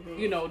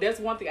 Mm-hmm. That's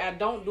one thing. I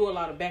don't do a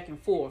lot of back and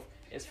forth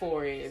as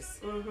far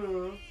as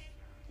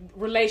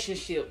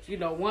relationships.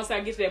 Once I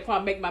get to that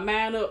point, I make my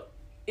mind up.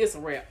 It's a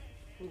wrap.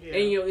 Yeah.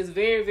 And it's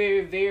very,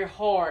 very, very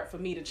hard for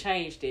me to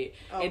change that.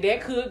 Okay. And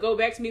that could go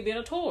back to me being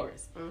a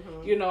Taurus.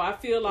 Mm-hmm. I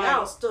feel like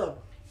y'all stubborn.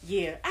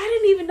 Yeah, I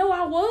didn't even know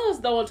I was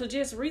though until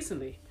just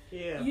recently.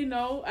 Yeah.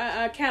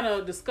 I kind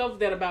of discovered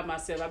that about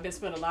myself. I've been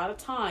spending a lot of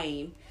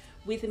time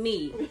with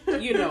me.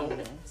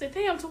 Say,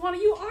 damn, Tawana,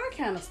 you are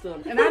kind of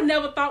stubborn, and I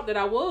never thought that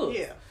I was.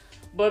 Yeah.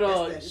 But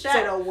that's that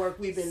shadow work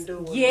we've been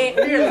doing. Yeah.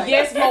 Really.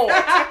 Yes, Lord.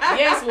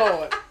 Yes,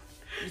 Lord.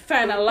 You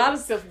find out a lot of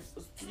stuff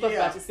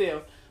about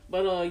yourself.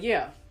 But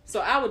yeah. So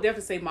I would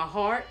definitely say my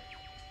heart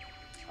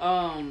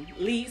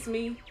leads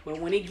me, but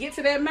when it gets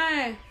to that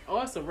mind,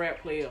 it's a rap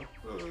player.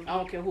 Mm-hmm. I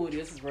don't care who it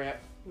is, it's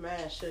rap.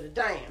 Man, shut it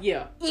down.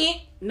 Yeah.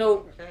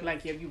 No. Okay.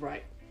 Like, yeah, you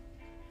right.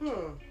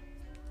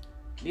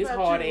 This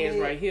hard ass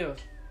right here,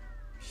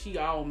 she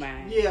all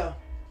mine. Yeah.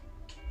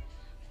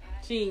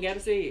 She ain't got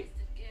to say it.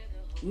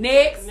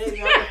 Next.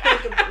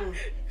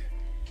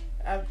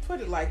 I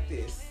put it like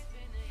this.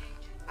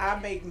 I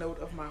make note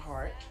of my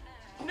heart.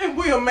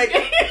 We'll make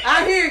it.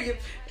 I hear you.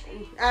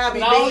 I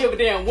don't give a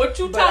damn what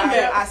you talking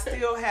about. I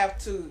still have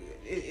to.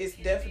 It's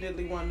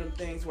definitely one of them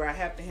things where I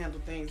have to handle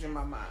things in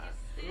my mind.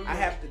 Mm-hmm. I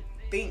have to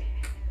think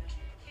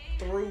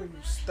through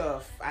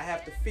stuff. I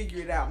have to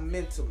figure it out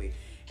mentally.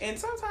 And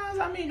sometimes,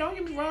 don't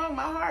get me wrong,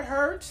 my heart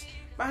hurts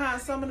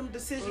behind some of them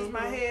decisions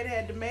my head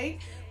had to make.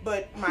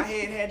 But my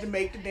head had to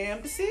make the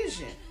damn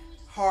decision.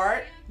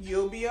 Heart,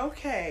 you'll be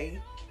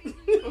okay.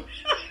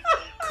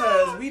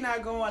 Cause we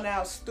not going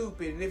out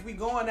stupid. And if we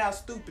going out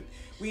stupid,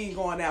 we ain't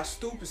going out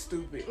stupid.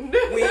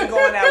 We ain't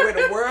going out where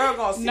the world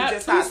gonna see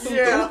just how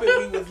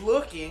stupid we was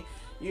looking.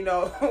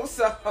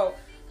 So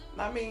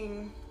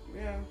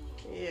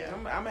yeah.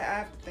 I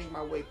have to think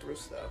my way through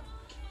stuff.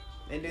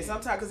 And then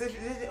sometimes, cause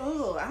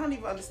I don't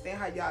even understand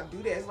how y'all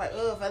do that. It's like,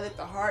 if I let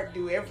the heart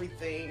do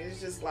everything, it's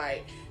just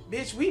like,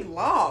 bitch, we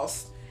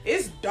lost.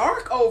 It's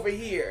dark over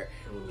here.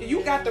 Yeah.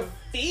 You got to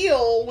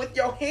feel with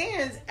your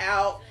hands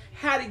out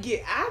how to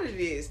get out of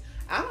this.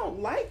 I don't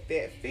like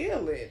that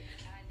feeling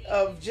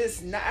of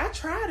just not. I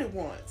tried it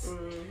once.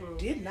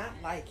 Did not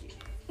like it.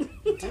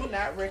 Do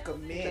not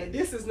recommend.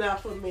 This is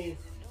not for me.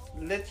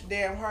 Let your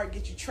damn heart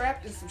get you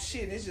trapped in some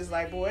shit. And it's just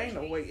like, boy,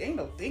 ain't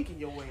no thinking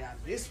your way out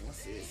of this one,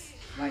 sis.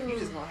 Like, you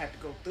just gonna have to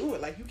go through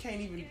it. Like, you can't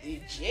even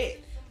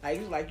eject.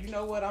 Like, you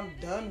know what? I'm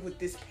done with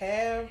this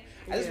path.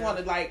 I just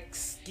want to,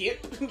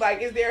 skip.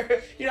 Is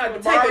there,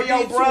 the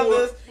Mario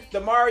Brothers, the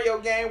Mario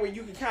game where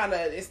you can kind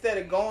of, instead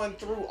of going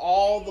through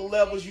all the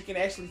levels, you can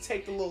actually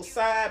take the little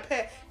side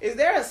path. Is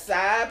there a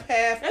side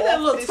path? And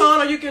that little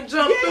tunnel you can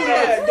jump through.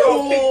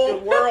 Don't pick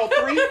the world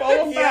 3,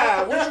 4,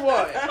 5. Which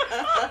one?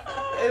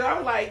 And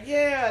I'm like,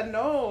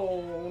 no.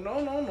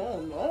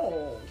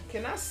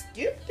 Can I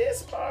skip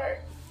this part?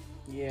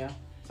 Yeah.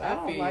 So I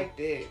don't like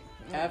that.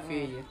 I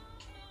feel you.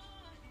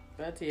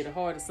 But I tell you, the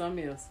heart is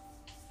something else.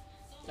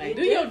 Like, It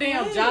do your definitely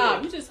damn is.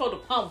 job. You just supposed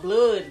to pump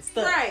blood and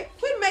stuff. Right.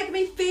 Quit making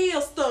me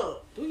feel stuff.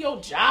 Do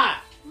your job.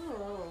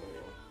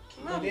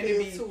 And then,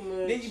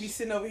 then you be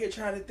sitting over here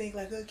trying to think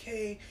like,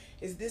 okay,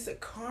 is this a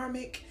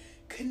karmic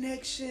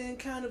connection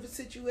kind of a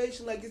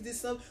situation? Like, is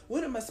this something?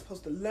 What am I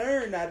supposed to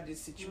learn out of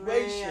this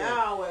situation? Man,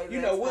 I always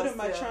what ask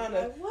am I myself, trying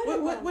to?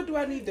 like, What do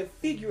I need to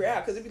figure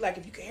out? Because it'd be like,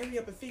 if you can hurry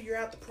up and figure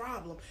out the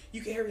problem, you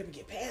can hurry up and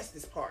get past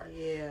this part.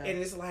 Yeah. And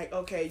it's like,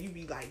 okay, you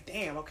be like,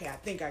 damn, okay, I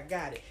think I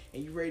got it,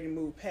 and you ready to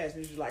move past,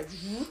 and it's just like,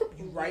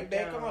 you right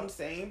back on the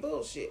same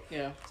bullshit.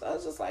 Yeah. So I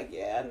was just like,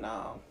 yeah,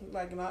 no,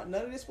 like none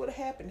of this would have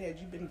happened had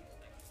you been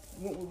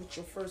went with what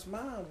your first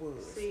mind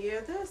was. See, yeah,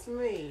 that's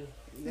me.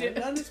 None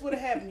of this would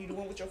have happened. You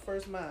went with your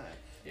first mind.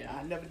 Yeah.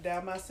 I never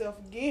doubt myself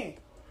again.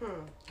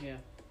 Yeah.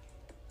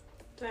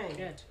 Dang.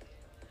 Gotcha.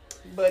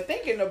 But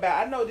thinking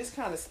about, I know this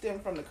kind of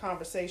stemmed from the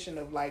conversation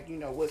of like,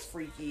 what's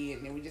freaky,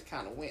 and then we just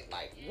kind of went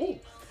like, woo.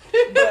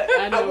 But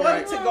I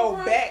wanted to go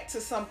back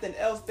to something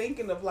else,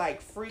 thinking of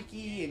like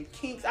freaky and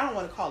kinks. I don't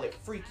want to call it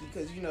freaky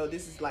because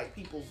this is like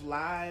people's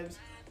lives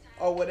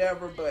or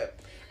whatever. But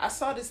I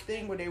saw this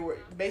thing where it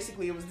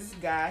was this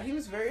guy. He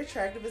was very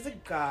attractive as a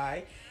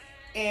guy,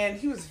 and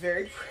he was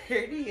very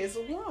pretty as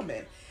a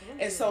woman.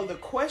 And so the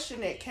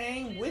question that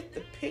came with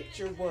the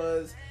picture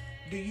was,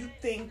 do you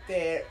think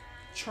that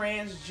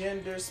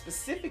transgender,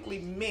 specifically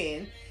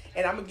men,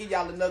 and I'm going to give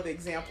y'all another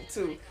example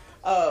too,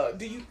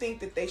 do you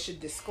think that they should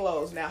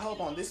disclose? Now, hold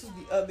on. This is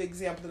the other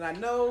example that I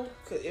know,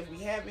 because if we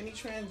have any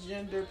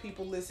transgender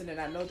people listening,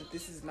 I know that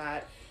this is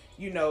not,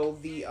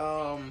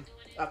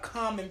 a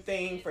common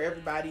thing for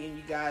everybody in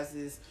you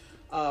guys'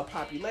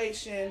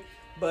 population,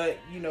 but,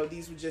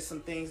 these were just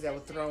some things that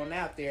were thrown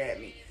out there at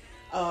me.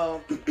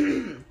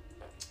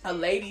 A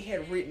lady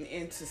had written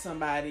into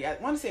somebody, I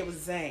want to say it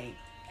was Zane,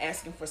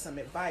 asking for some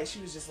advice.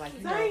 She was just like,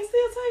 Zane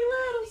still take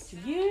letters?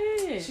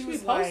 Yeah. She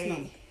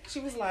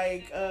was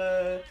like,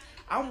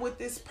 I'm with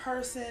this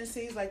person.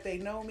 Seems like they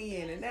know me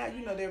in and out.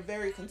 They're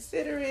very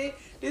considerate.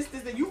 This,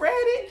 and you read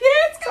it?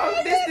 Yes.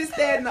 So this,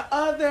 that, and the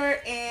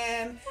other.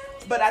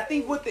 But I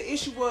think what the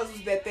issue was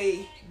that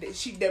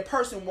that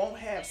person won't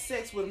have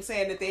sex with him,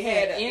 saying that they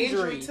had an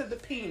injury to the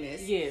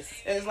penis. Yes.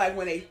 And it's like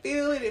when they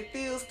feel it, it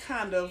feels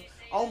kind of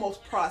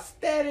almost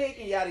prosthetic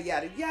and yada,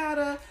 yada,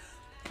 yada.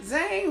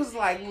 Zane was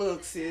like,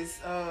 look, sis,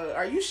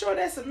 are you sure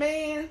that's a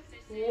man?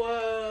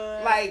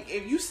 What? Like,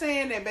 if you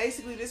saying that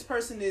basically this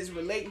person is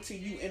relating to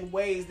you in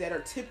ways that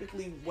are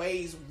typically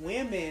ways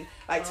women,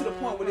 like to the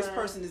point where this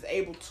person is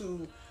able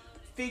to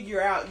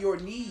figure out your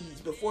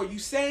needs before you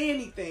say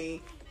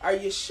anything, are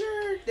you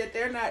sure that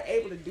they're not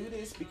able to do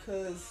this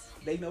because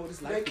they know what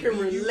it's like? They can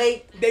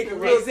relate. They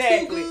can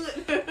exactly.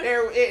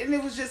 And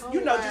it was just,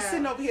 just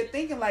sitting over here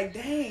thinking like,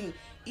 dang,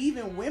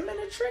 even women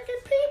are tricking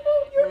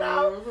people,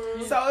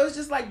 Mm-hmm. So it was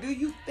just like, do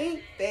you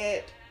think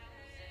that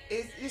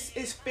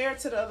it's fair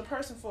to the other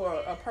person for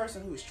a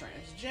person who's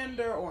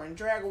transgender or in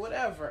drag or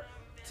whatever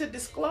to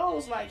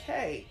disclose like,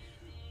 hey,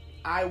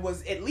 I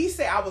was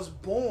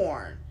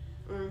born,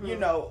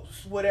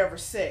 whatever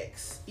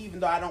sex,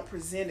 even though I don't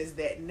present as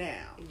that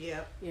now.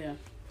 Yeah. Yeah.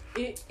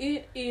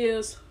 It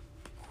is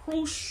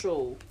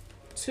crucial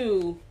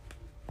to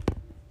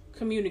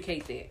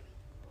communicate that.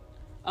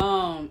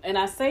 And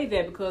I say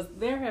that because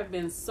there have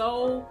been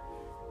so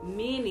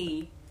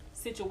many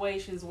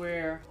situations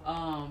where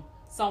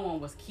someone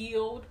was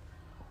killed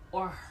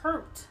or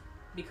hurt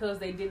because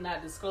they did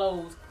not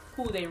disclose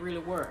who they really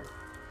were.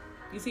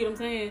 You see what I'm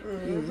saying?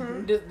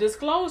 Mm-hmm.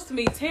 Disclose to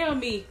me. Tell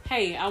me,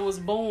 hey, I was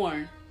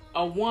born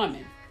a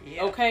woman.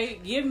 Yeah. Okay?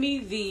 Give me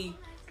the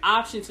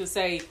option to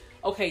say,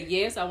 okay,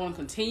 yes, I want to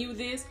continue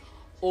this,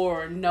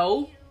 or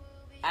no,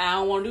 I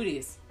don't want to do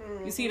this.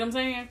 Mm-hmm. You see what I'm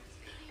saying?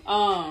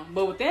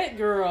 But with that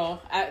girl,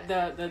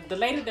 the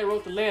lady that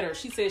wrote the letter,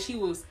 she said she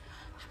was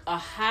a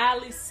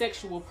highly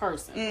sexual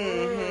person.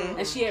 Mm-hmm.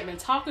 And she had been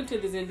talking to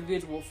this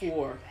individual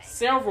for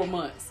several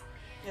months.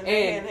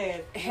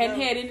 And hadn't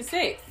had any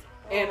sex.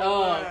 And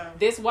wow.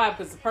 That's why,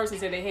 because the person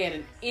said they had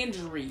an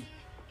injury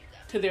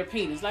to their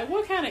penis. Like,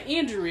 what kind of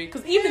injury?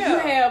 Because even if you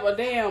have a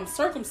damn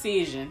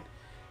circumcision,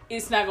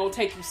 it's not going to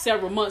take you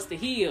several months to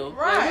heal.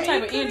 Right. Like, what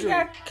type of injury?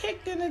 Got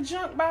kicked in the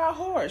junk by a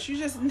horse. You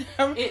just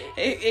never.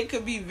 It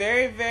could be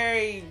very,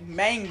 very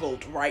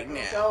mangled right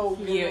now. Oh,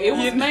 yeah, it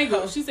was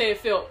mangled. She said it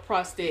felt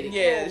prosthetic.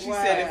 Yeah, she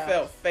said it wow.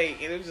 felt fake.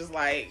 And it was just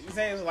like,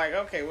 Zane was like,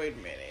 okay, wait a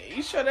minute.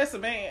 You sure that's a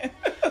man?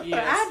 But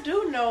Yes. I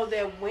do know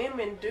that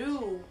women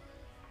do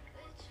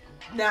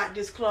not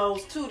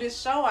disclose too. This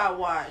show I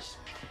watched,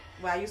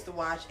 I used to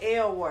watch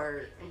L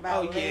Word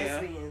about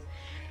lesbians.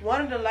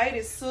 One of the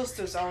latest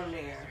sisters on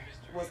there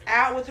was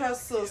out with her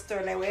sister,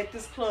 and they were at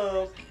this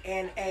club,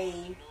 and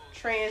a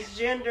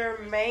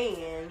transgender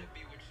man,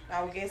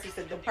 I would guess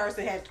the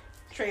person had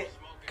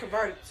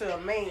converted to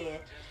a man,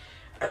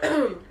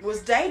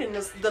 was dating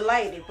the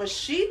lady, but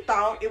she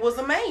thought it was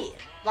a man.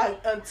 Like,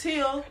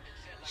 until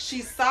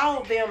she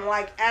saw them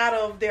like out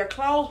of their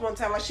clothes one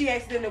time. Like she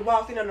accidentally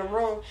walked in the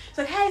room. It's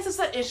like, hey,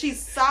 sister, and she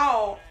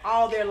saw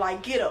all their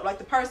like get up. Like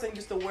the person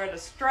used to wear the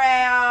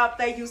strap.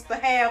 They used to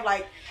have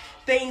like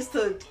things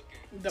to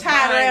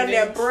tie around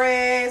their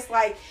breasts.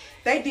 Like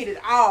they did it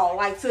all,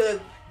 like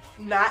to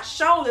not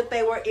show that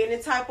they were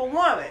any type of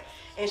woman.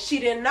 And she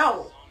didn't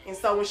know. And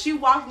so when she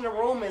walked in the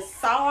room and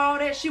saw all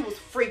that, she was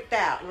freaked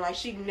out. And like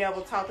she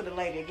never talked to the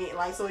lady again.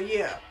 Like, so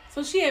yeah.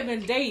 So she had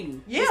been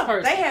dating. Yeah, this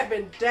person. They had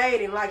been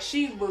dating. Like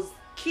she was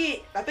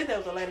I think that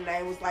was the lady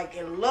name, was like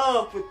in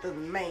love with the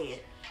man.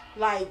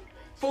 Like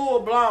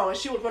full blown. And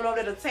she was going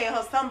over there to tell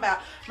her something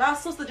about, my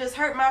sister just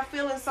hurt my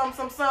feelings, some.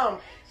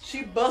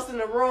 She bust in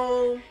the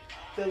room,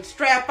 the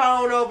strap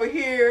on over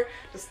here,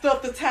 the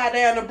stuff to tie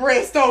down the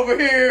breast over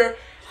here,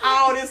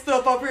 all this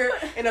stuff up here,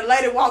 and the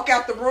lady walk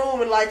out the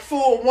room in like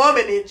full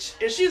womanage,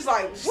 and she's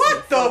like,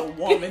 "What the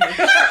womanage?"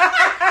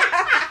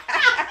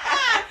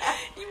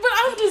 But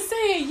I'm just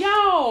saying,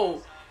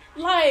 y'all,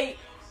 like,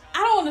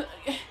 I'm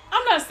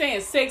not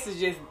saying sex is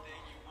just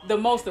the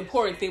most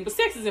important thing, but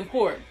sex is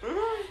important.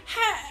 Mm-hmm.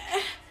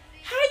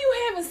 How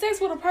you having sex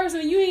with a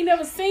person you ain't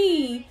never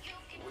seen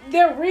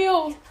their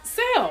real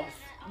self?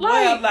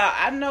 Like, Well,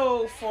 I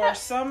know for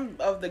some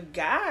of the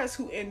guys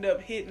who end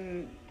up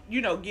getting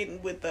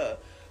with a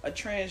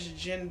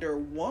transgender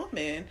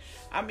woman,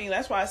 I mean,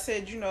 that's why I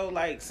said,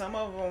 like some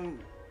of them,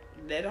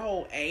 that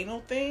whole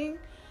anal thing.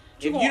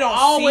 If you don't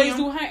always see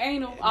do her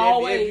anal,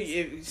 always.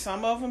 If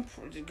some of them,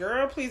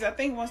 girl, please, I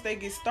think once they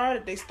get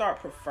started, they start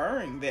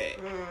preferring that.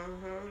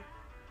 Mm-hmm.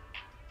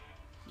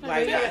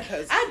 Like,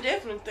 I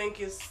definitely think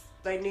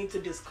they need to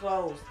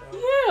disclose though.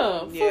 Yeah,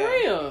 for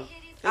real.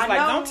 It's like,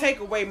 don't take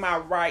away my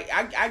right.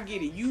 I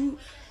get it. You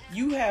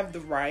have the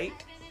right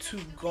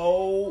to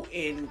go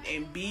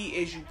and be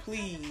as you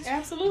please.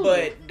 Absolutely.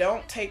 But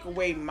don't take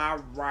away my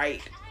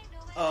right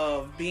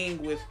of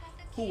being with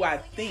who I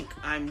think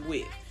I'm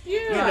with.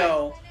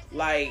 Yeah.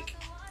 Like,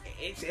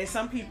 and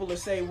some people will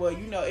say, well,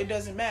 it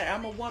doesn't matter.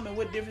 I'm a woman.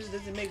 What difference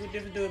does it make? What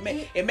difference do it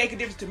make? It make a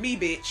difference to me,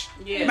 bitch.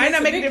 Yeah, it might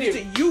not make a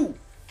difference to you.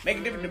 Make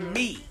a difference to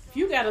me. If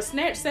you got a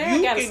snatch, say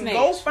you I got a can snatch.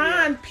 go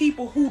find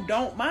people who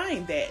don't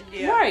mind that.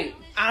 Yeah. Right.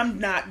 I'm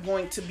not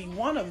going to be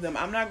one of them.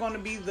 I'm not going to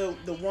be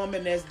the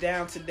woman that's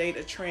down to date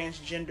a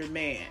transgender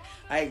man.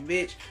 Like,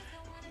 bitch,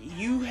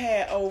 you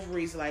had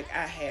ovaries like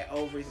I had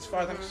ovaries. As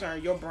far as I'm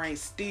concerned, your brain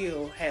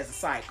still has a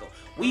cycle.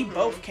 We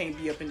both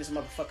can't be up in this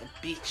motherfucking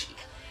bitchy.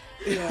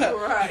 Yeah.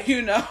 Right.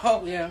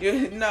 Yeah.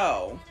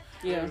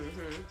 Yeah.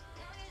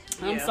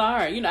 I'm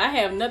sorry. I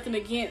have nothing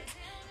against,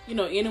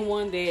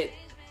 anyone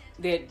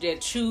that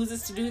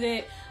chooses to do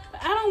that.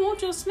 But I don't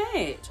want your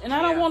snatch. And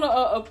I don't want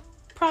a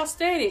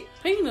prosthetic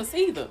penis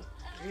either.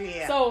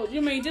 Yeah. So,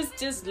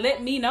 just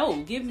let me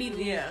know. Give me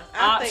the I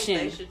option.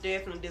 think they should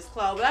definitely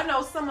disclose. But I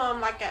know some of them,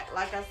 like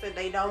I said,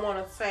 they don't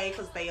want to say,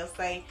 because they'll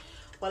say,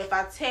 well, if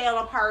I tell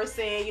a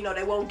person,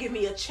 they won't give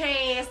me a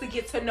chance to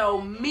get to know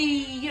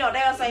me.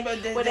 They'll say,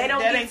 well, they don't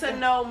get to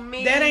know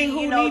me. That ain't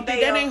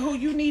who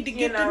you need to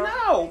get to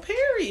know.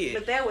 Period.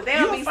 But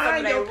they'll be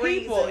find your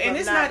people, and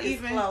it's not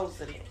even.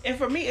 It. And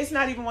for me, it's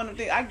not even one of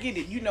the things. I get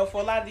it.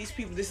 For a lot of these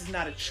people, this is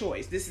not a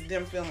choice. This is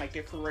them feeling like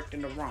they're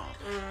correcting the wrong.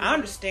 I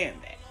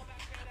understand that.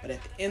 But at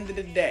the end of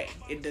the day,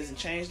 it doesn't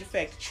change the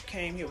fact that you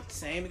came here with the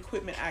same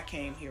equipment I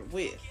came here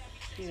with.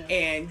 Yeah.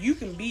 And you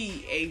can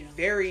be a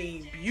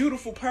very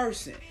beautiful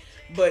person,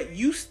 but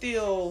you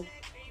still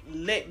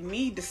let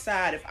me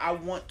decide if I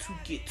want to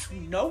get to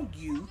know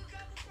you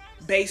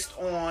based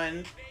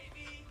on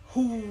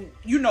who,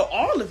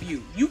 all of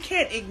you. You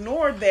can't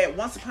ignore that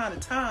once upon a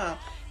time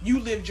you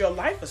lived your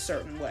life a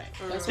certain way.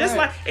 That's Just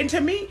right. and to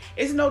me,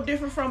 it's no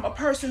different from a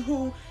person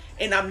who,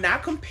 and I'm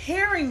not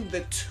comparing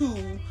the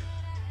two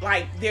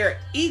like they're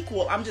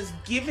equal. I'm just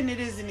giving it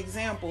as an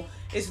example.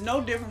 It's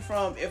no different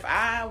from if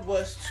I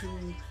was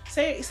to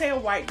say a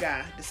white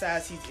guy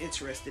decides he's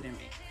interested in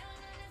me,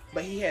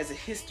 but he has a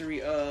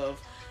history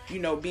of,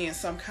 being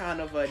some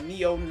kind of a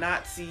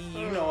neo-Nazi,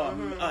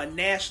 a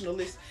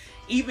nationalist.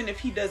 Even if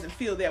he doesn't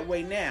feel that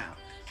way now,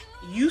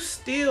 you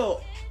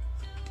still,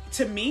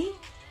 to me,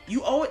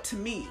 you owe it to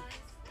me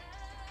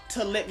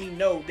to let me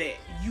know that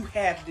you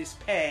have this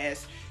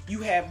past,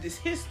 you have this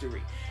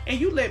history. And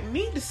you let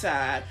me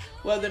decide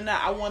whether or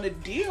not I want to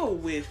deal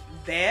with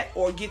that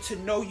or get to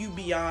know you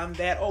beyond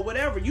that or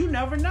whatever. You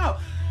never know.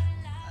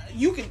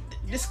 You can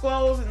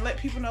disclose and let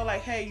people know,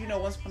 like, hey,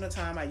 once upon a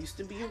time I used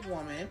to be a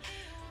woman.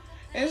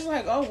 And it's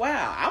like, oh,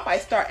 wow. I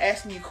might start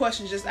asking you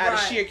questions just out of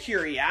sheer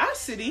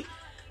curiosity.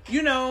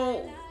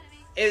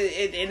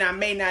 And I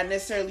may not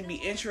necessarily be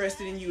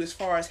interested in you as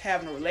far as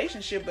having a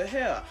relationship, but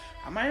hell,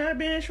 I might not have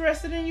been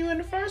interested in you in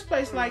the first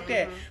place like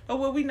that. But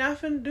what we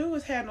not finna do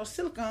is have no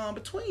silicone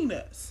between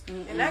us.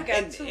 And I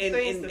got two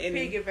things to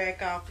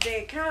piggyback off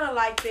that. Kind of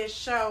like this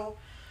show.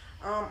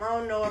 I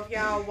don't know if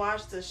y'all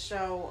watched the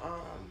show.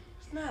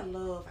 It's not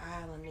Love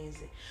Island, is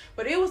it?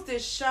 But it was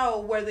this show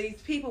where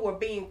these people were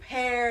being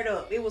paired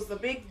up. It was a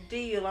big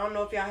deal. I don't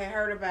know if y'all had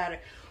heard about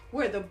it.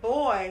 Where the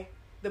boy,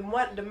 the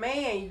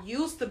man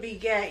used to be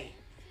gay.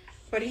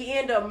 But he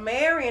ended up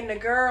marrying the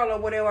girl or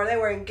whatever. They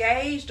were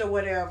engaged or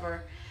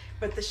whatever.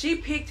 But she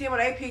picked him or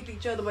they picked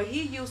each other. But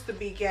he used to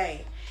be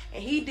gay.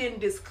 And he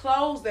didn't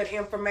disclose that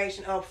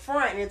information up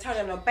front. And it turned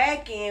on the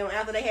back end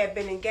after they had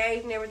been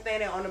engaged and everything.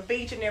 They're on the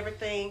beach and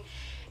everything.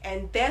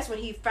 And that's when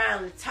he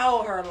finally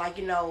told her, like,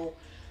 you know,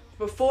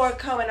 before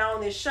coming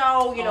on this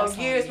show, you know,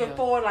 years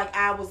before, like,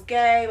 I was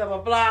gay, blah,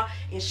 blah, blah.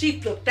 And she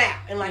flipped out.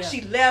 And, like,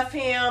 she left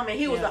him. And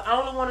he was the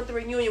only one at the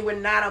reunion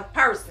with not a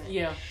person.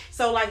 Yeah.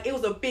 So, like, it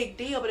was a big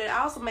deal. But it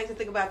also makes me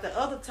think about the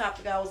other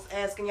topic I was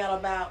asking y'all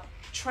about,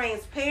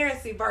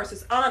 transparency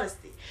versus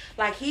honesty.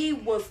 Like, he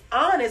was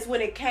honest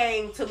when it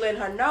came to letting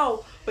her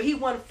know, but he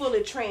wasn't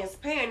fully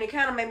transparent. It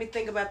kind of made me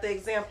think about the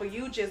example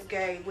you just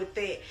gave with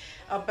that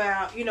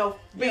about, you know,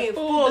 being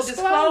full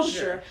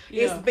disclosure.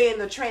 It's being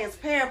the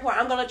transparent part.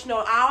 I'm gonna let you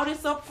know all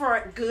this up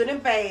front, good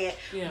and bad,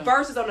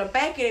 versus on the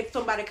back end, if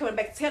somebody coming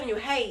back telling you,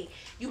 hey,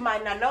 you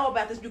might not know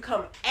about this, you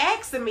come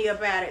asking me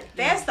about it.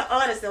 That's the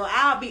honesty. Well,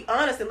 I'll be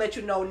honest and let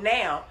you know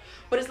now.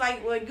 But it's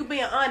like, well, you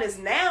being honest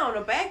now on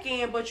the back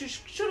end, but you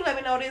should have let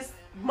me know this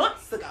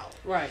months ago.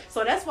 Right.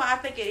 So that's why I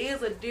think it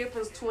is a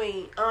difference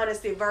between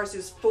honesty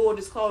versus full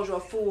disclosure or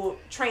full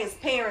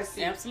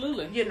transparency.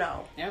 Absolutely. You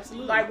know.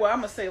 Absolutely. Like, well, I'm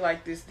going to say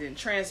like this then.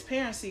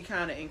 Transparency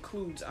kind of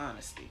includes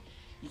honesty.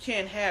 You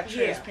can't have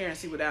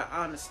transparency without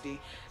honesty.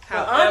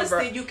 However,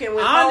 honesty, you can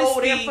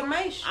withhold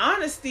information.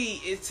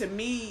 Honesty is, to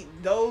me,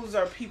 those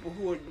are people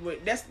who are,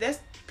 that's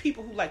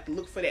people who like to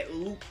look for that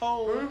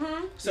loophole.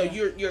 Mm-hmm. So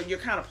you're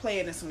kind of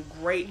playing in some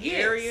gray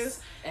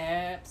areas.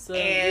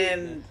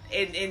 Absolutely.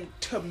 And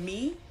to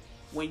me,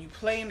 when you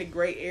play in the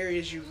gray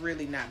areas, you're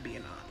really not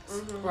being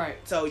honest. Mm-hmm. Right.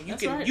 So you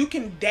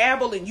can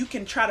dabble and you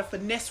can try to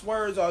finesse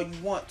words all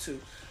you want to,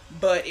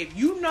 but if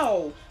you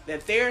know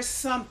that there's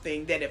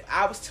something that if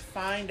I was to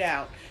find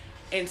out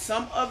in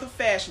some other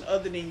fashion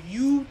other than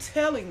you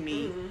telling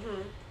me,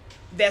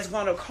 that's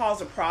going to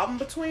cause a problem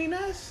between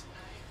us,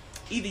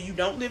 either you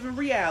don't live in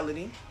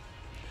reality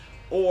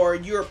or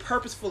you're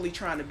purposefully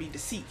trying to be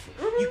deceitful.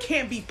 You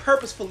can't be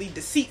purposefully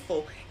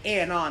deceitful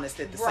and honest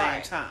at the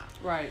same time.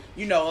 Right.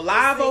 You know, a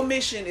lie of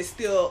omission is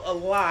still a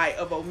lie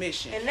of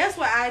omission. And that's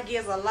why I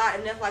guess a lot,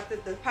 and that's like the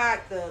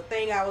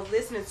thing I was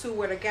listening to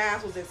where the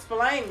guys was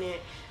explaining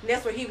it, and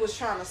that's what he was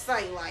trying to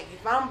say. Like,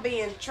 if I'm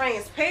being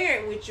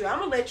transparent with you, I'm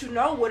going to let you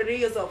know what it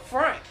is up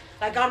front.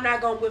 Like, I'm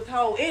not going to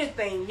withhold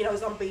anything. You know,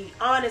 it's going to be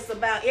honest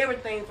about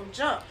everything from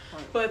jump.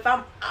 Right. But if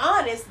I'm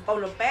honest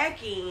on the back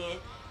end,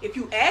 if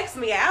you ask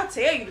me, I'll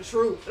tell you the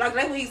truth. Like,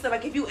 that's what he said.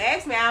 Like, if you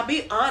ask me, I'll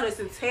be honest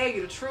and tell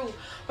you the truth.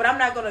 But I'm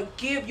not going to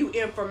give you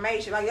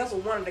information. Like, that's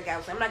what one of the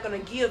guys said. I'm not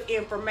going to give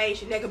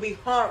information that could be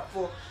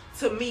harmful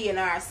to me in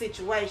our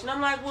situation.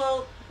 I'm like,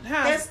 well,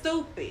 that's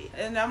stupid.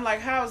 And I'm like,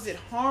 how is it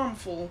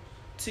harmful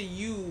to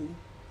you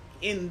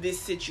in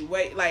this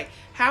situation? Like,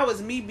 how is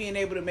me being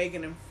able to make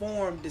an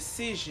informed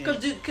decision?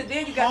 Because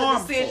then you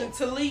got the decision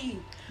to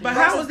leave. But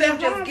how is that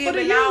just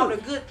giving all the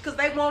good? Because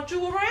they want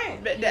you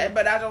around.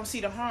 But I don't see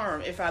the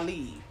harm if I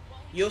leave.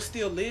 You'll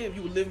still live.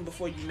 You were living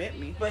before you met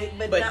me. But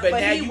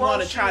now you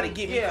want to try to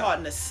get me caught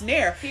in a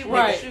snare.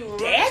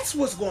 That's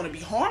what's going to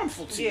be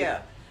harmful to you.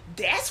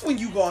 That's when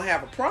you're going to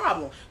have a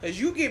problem. Because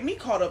you get me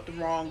caught up the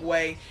wrong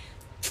way.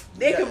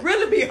 They could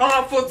really be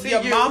harmful to you.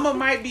 Your mama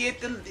might be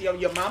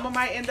your mama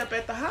might end up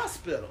at the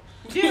hospital.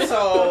 Yeah.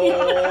 So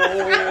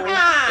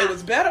it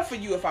was better for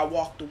you if I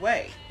walked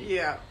away.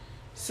 Yeah.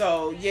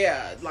 So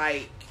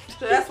like.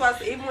 So that's why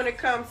even when it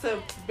comes to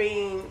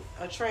being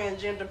a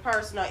transgender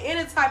person or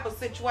any type of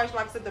situation,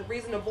 like I said, the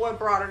reason the boy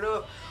brought it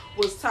up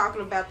was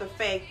talking about the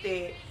fact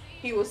that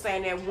he was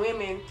saying that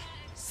women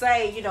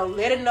say, you know,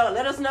 let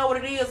us know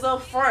what it is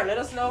up front. Let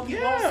us know if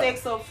you want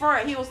sex up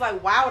front. He was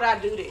like, why would I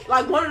do that?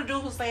 Like, one of the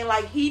dudes was saying,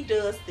 like, he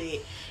does that.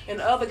 And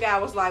the other guy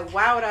was like,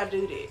 why would I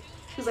do that?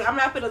 He's like, I'm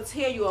not going to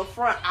tell you up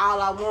front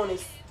all I want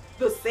is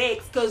the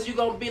sex because you're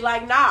going to be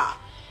like, nah.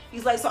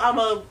 He's like, so I'm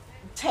going to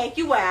take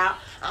you out.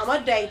 I'm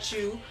going to date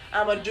you.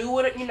 I'm going to do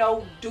what, you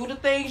know, do the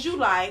things you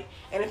like.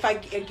 And if I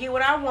get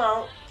what I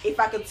want, if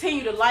I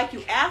continue to like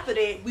you after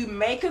that, we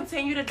may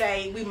continue to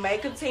date. We may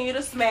continue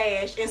to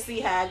smash and see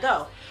how it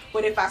go.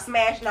 But if I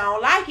smash and I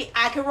don't like it,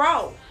 I can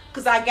roll.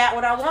 Because I got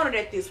what I wanted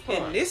at this point.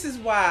 And this is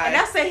why. And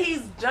I said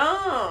he's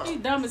dumb. He's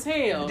dumb as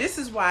hell. This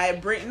is why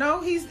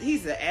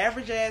he's an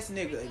average ass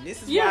nigga. And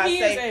this is why I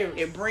say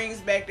it brings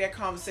back that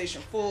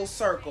conversation full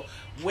circle.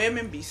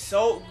 Women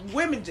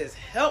just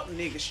help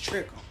niggas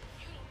trick them.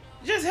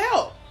 Just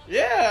help.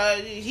 Yeah,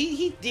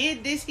 he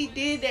did this, he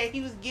did that.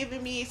 He was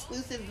giving me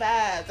exclusive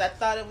vibes. I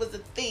thought it was a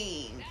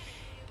thing.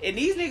 And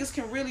these niggas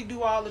can really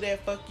do all of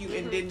that, fuck you,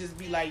 and then just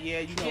be like, yeah,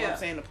 you know what I'm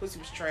saying, the pussy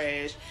was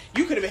trash.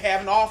 You could have been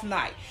having an off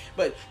night,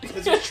 but the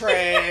pussy was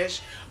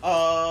trash.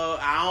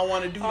 I don't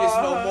want to do this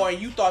no more.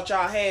 And you thought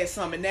y'all had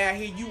some, and now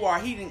here you are.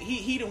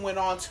 He done went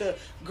on to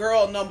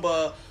girl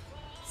number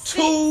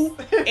 2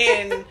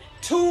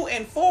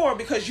 and 4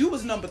 because you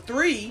was number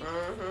 3.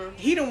 Mm-hmm.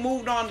 He done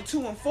moved on to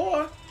 2 and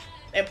 4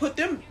 and put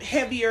them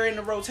heavier in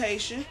the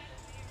rotation.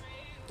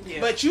 Yeah.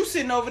 But you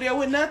sitting over there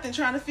with nothing,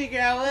 trying to figure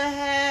out what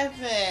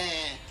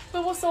happened.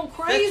 But what's so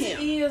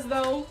crazy is,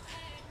 though,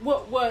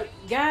 what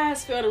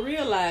guys fail to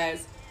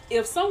realize,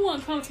 if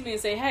someone comes to me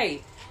and say,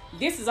 hey,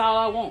 this is all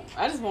I want.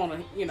 I just want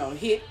to,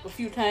 hit a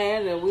few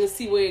times and we'll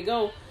see where it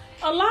goes.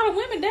 A lot of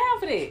women down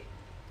for that.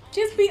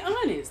 Just be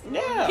honest.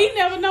 Yeah. He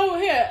never know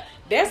here.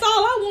 That's all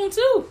I want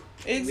too.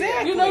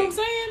 Exactly. You know what I'm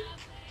saying?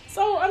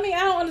 So, I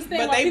don't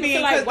understand why people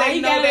feel like, because why they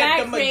you know gotta that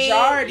like the friends?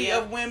 majority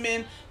of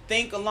women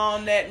think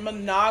along that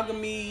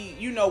monogamy,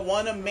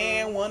 want a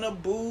man, want a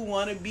boo,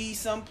 want to be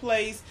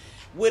someplace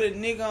with a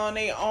nigga on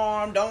their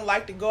arm, don't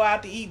like to go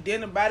out to eat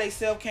dinner by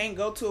themselves, can't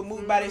go to a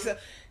movie by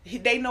themselves.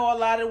 They know a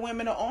lot of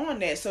women are on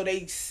that. So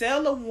they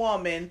sell a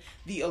woman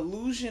the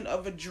illusion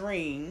of a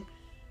dream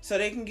so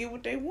they can get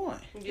what they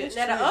want. Yeah.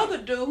 Now the other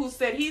dude who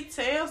said he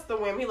tells the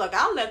women, he like,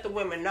 I'll let the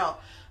women know.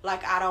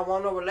 Like, I don't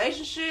want no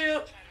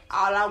relationship.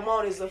 All I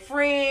want is a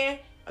friend.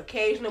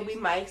 Occasionally we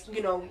might,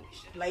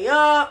 lay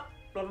up,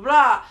 blah, blah,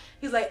 blah.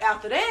 He's like,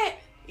 after that,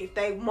 if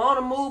they want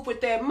to move with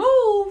that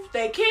move,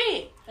 they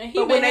can. And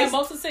he may have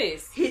most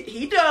success.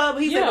 He does.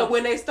 He said, but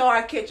when they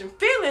start catching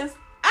feelings,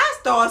 I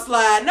start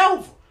sliding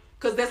over.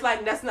 Because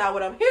that's not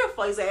what I'm here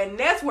for. He said, and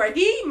that's where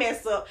he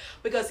messed up.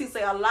 Because he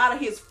said a lot of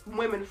his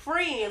women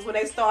friends, when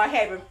they start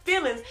having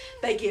feelings,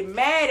 they get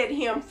mad at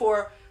him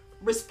for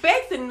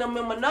respecting them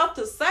enough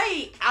to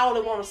say, I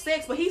only want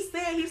sex. But he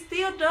said he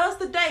still does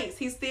the dates.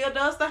 He still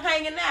does the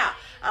hanging out.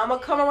 I'm going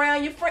to come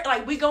around your friend.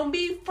 Like, we going to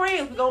be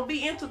friends. we going to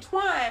be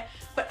intertwined.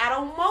 But I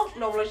don't want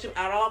no relationship.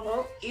 All I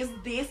want is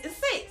this and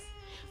sex.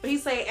 But he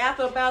said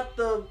after about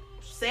the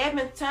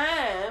 7th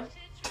time,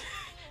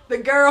 the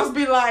girls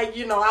be like,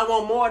 I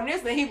want more than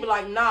this. And he be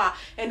like, nah.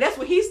 And that's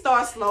when he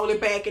starts slowly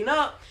backing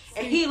up.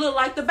 And he look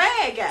like the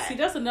bad guy. See,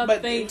 that's another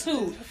thing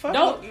too.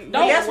 Don't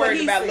that's worry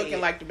what about said. looking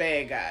like the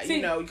bad guy.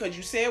 See, because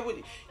you said what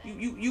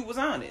you was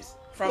honest.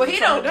 Well, he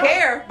don't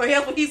care. But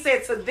that's what he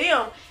said to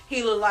them.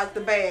 He look like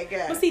the bad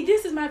guy. But see,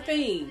 this is my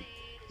thing.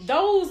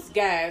 Those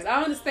guys,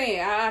 I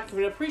understand. I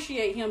can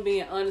appreciate him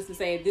being honest and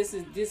saying this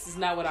is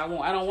not what I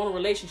want. I don't want a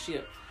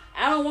relationship.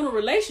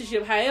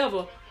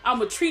 However, I'm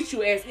going to treat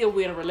you as if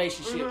we're in a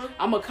relationship.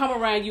 I'm going to come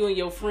around you and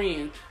your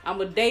friends. I'm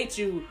going to date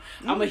you.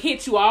 I'm going to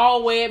hit you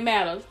all where it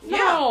matters.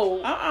 No.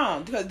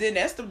 Because then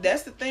that's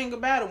the thing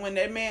about it. When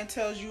that man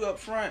tells you up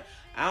front,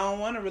 I don't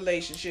want a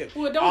relationship.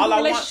 Well, don't do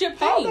relationship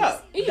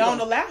things. Don't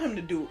allow him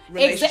to do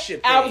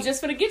relationship things. I was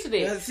just going to get to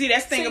that. See,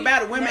 that's the thing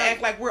about it. Women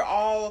act like we're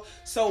all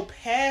so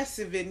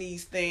passive in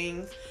these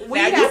things.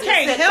 Now, you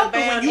can't help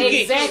it when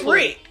you get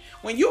tricked.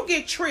 When you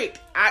get tricked,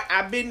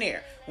 I've been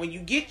there. When you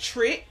get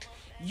tricked,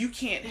 you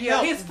can't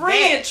help his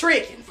friend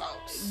tricking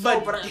folks.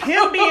 But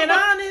him being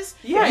honest,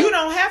 you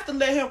don't have to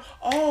let him,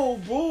 oh,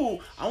 boo,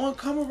 I want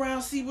to come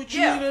around see what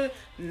you do.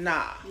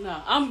 Nah.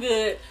 No, I'm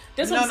good.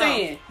 That's what I'm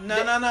saying. No.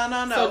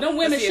 So them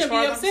women should be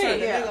upset.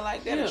 A nigga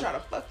like that and try to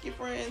fuck your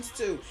friends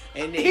too.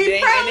 And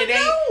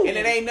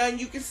it ain't nothing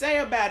you can say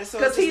about it. So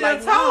because he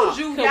done told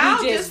you,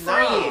 y'all just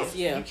friends.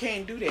 Yeah. You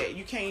can't do that.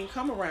 You can't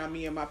come around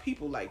me and my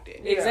people like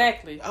that.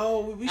 Exactly.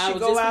 Oh, we should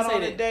go out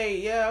on a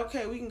date. Yeah,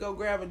 okay, we can go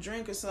grab a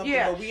drink or something,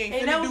 but we ain't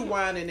finna do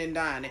whining and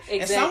dining. Exactly.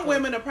 And some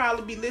women will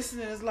probably be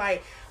listening is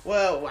like,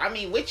 well, I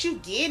mean, what you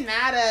getting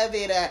out of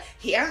it?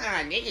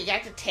 Nigga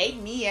got to take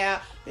me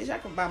out. Bitch, I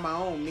can buy my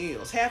own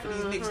meals. Half of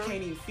these niggas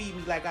can't even feed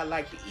me like I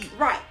like to eat.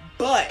 Right.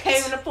 But can't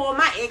even afford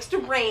my extra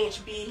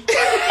ranch beef.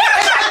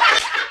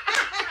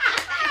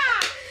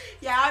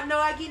 Y'all know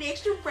I get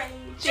extra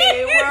ranch.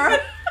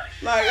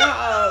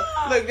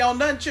 Look, don't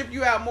nothing trip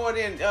you out more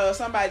than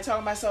somebody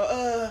talking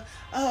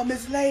about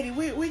Miss Lady,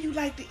 where you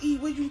like to eat?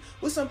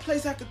 What's some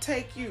place I could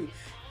take you?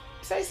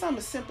 Say something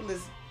as simple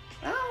as,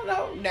 I don't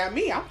know. Now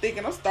me, I'm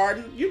thinking I'm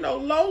starting, low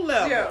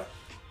level. Yeah.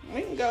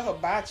 We can go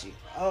hibachi.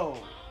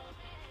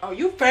 Oh,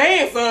 you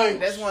fancy.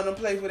 That's one of them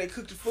places where they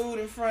cook the food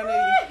in front of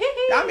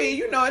you. I mean,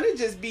 and it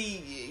just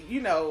be,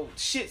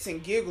 shits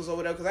and giggles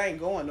over there because I ain't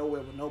going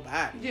nowhere with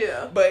nobody.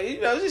 Yeah. But,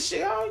 just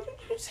shit, you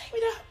take me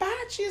to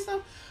hibachi or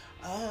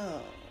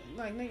something.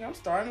 Like, nigga, I'm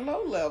starting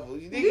low level.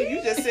 You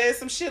just said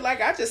some shit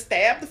like I just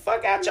stabbed the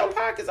fuck out your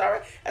pockets, all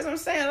right? That's what I'm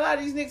saying. A lot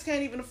of these niggas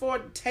can't even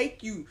afford to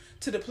take you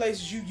to the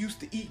places you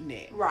used to eating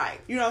at. Right.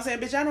 You know what I'm saying?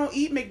 Bitch, I don't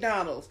eat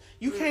McDonald's.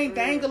 You can't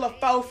dangle a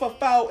 4 for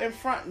 4 in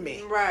front of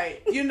me.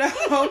 Right. None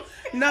of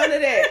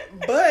that.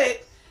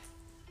 But,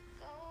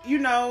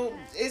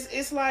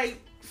 it's like,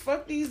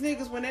 fuck these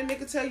niggas. When that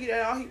nigga tell you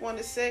that all he want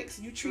is sex,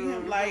 you treat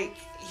him like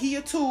he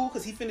a tool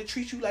because he finna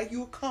treat you like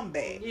you a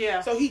comeback.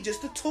 Yeah. So he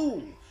just a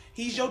tool.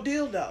 He's your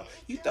dildo.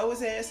 You throw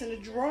his ass in the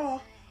drawer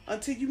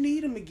until you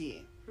need him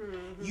again.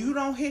 Mm-hmm. You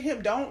don't hit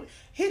him. Don't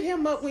hit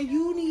him up when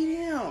you need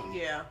him.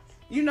 Yeah.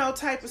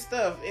 Type of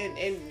stuff.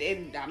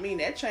 And I mean,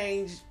 that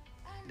changed.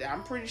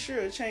 I'm pretty sure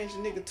it changed the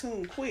nigga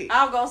tune quick.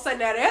 I was going to say,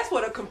 now that's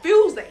what a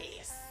confused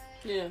ass.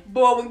 Yeah.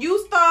 Boy, when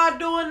you start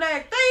doing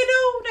that,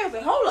 they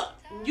say, hold up.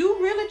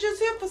 You really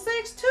just here for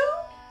sex too?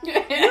 You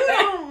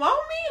don't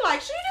want me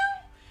like she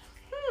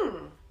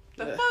do?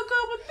 The fuck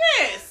up with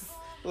this?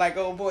 Like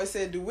old boy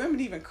said, do women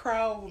even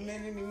cry over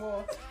men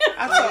anymore?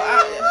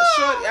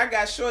 I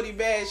got shorty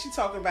bad. She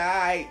talking about,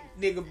 all right,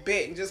 nigga,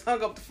 bet, and just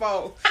hung up the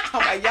phone. I'm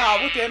like,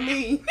 y'all, what that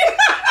mean?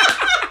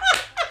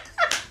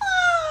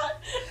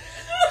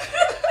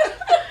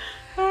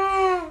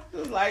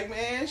 like,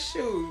 man,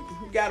 shoot,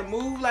 you gotta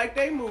move like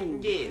they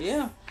move. Yes.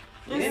 Yeah.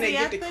 And then they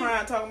get to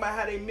crying talking about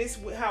how they miss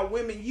how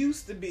women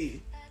used to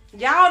be.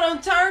 Y'all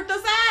done turned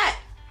us out.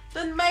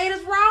 Done made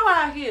us raw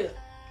out here.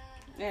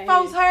 Yeah,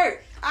 Folks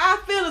hurt. Our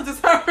feelings is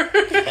hurt.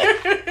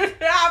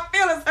 Our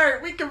feelings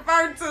hurt. We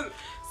converted to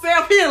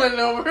self-healing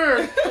over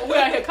here. We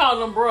out here calling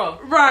them bro.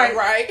 Right.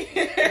 Right.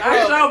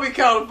 I sure be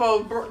calling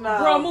folks bro. Nah,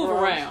 Bro, move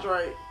around.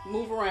 Straight.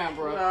 Move around,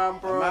 bro. Nah,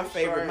 bro. My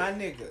favorite, straight. my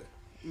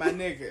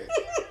nigga.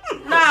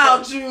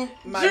 No, Jude.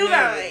 My Jude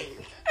nigga.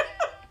 ain't.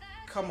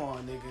 Come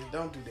on, nigga,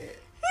 don't do that.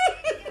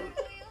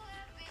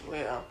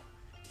 Well,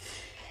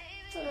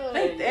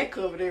 that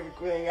covered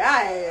everything I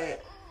had.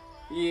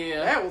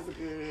 Yeah. That was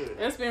good.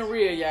 That's been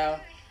real, y'all.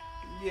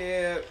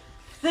 Yeah.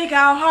 Think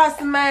our hearts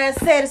and minds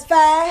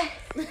satisfied?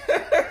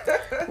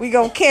 We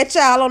gonna catch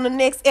y'all on the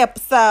next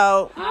episode.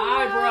 All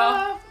right,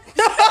 bro.